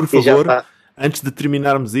 e por favor, antes de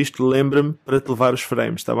terminarmos isto, lembra-me para te levar os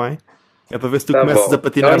frames, tá bem? É para ver se tu começas a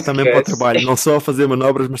patinar também para o trabalho. Não só a fazer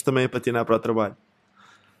manobras, mas também a patinar para o trabalho.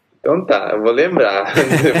 Então tá, eu vou lembrar.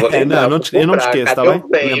 Eu não te esqueço, tá bem?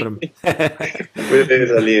 Lembra-me.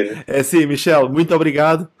 Beleza, Lino. É assim, Michel, muito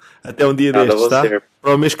obrigado. Até um dia destes, tá?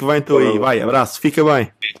 Para o mês que vem estou aí. Vai, abraço, fica bem.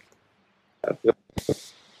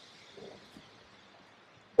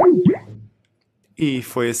 E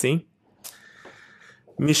foi assim.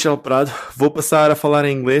 Michel Prado, vou passar a falar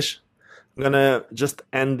em inglês. I'm gonna just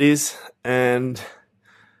end this, and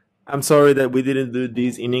I'm sorry that we didn't do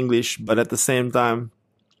this in English, but at the same time,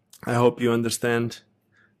 I hope you understand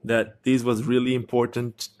that this was really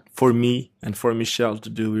important for me and for Michel to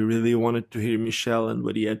do. We really wanted to hear Michel and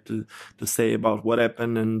what he had to say about what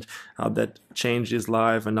happened and how that changed his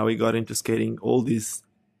life and how he got into skating, all these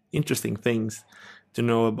interesting things to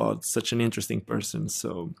know about such an interesting person.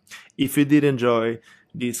 So if you did enjoy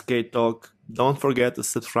this skate talk, don't forget to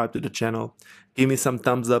subscribe to the channel. Give me some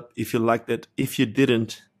thumbs up if you liked it. If you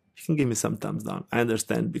didn't, you can give me some thumbs down. I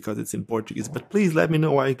understand because it's in Portuguese, but please let me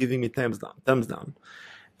know why you're giving me thumbs down.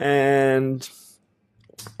 And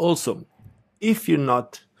also, if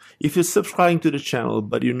you're subscribing to the channel,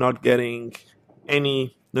 but you're not getting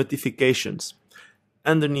any notifications,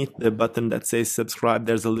 underneath the button that says subscribe,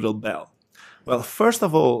 there's a little bell. Well, first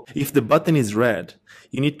of all, if the button is red,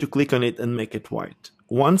 you need to click on it and make it white.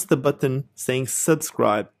 Once the button saying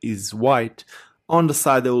subscribe is white, on the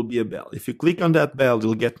side there will be a bell. If you click on that bell,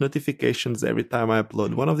 you'll get notifications every time I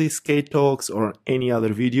upload one of these skate talks or any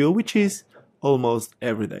other video, which is almost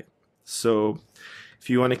every day. So if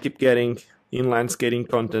you want to keep getting inline skating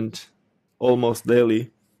content almost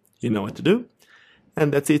daily, you know what to do.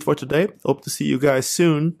 And that's it for today. Hope to see you guys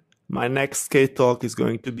soon. My next skate talk is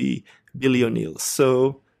going to be Billy O'Neill.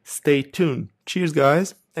 So stay tuned. Cheers,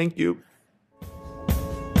 guys. Thank you.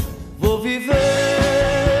 Vou viver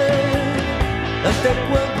até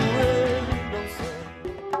quando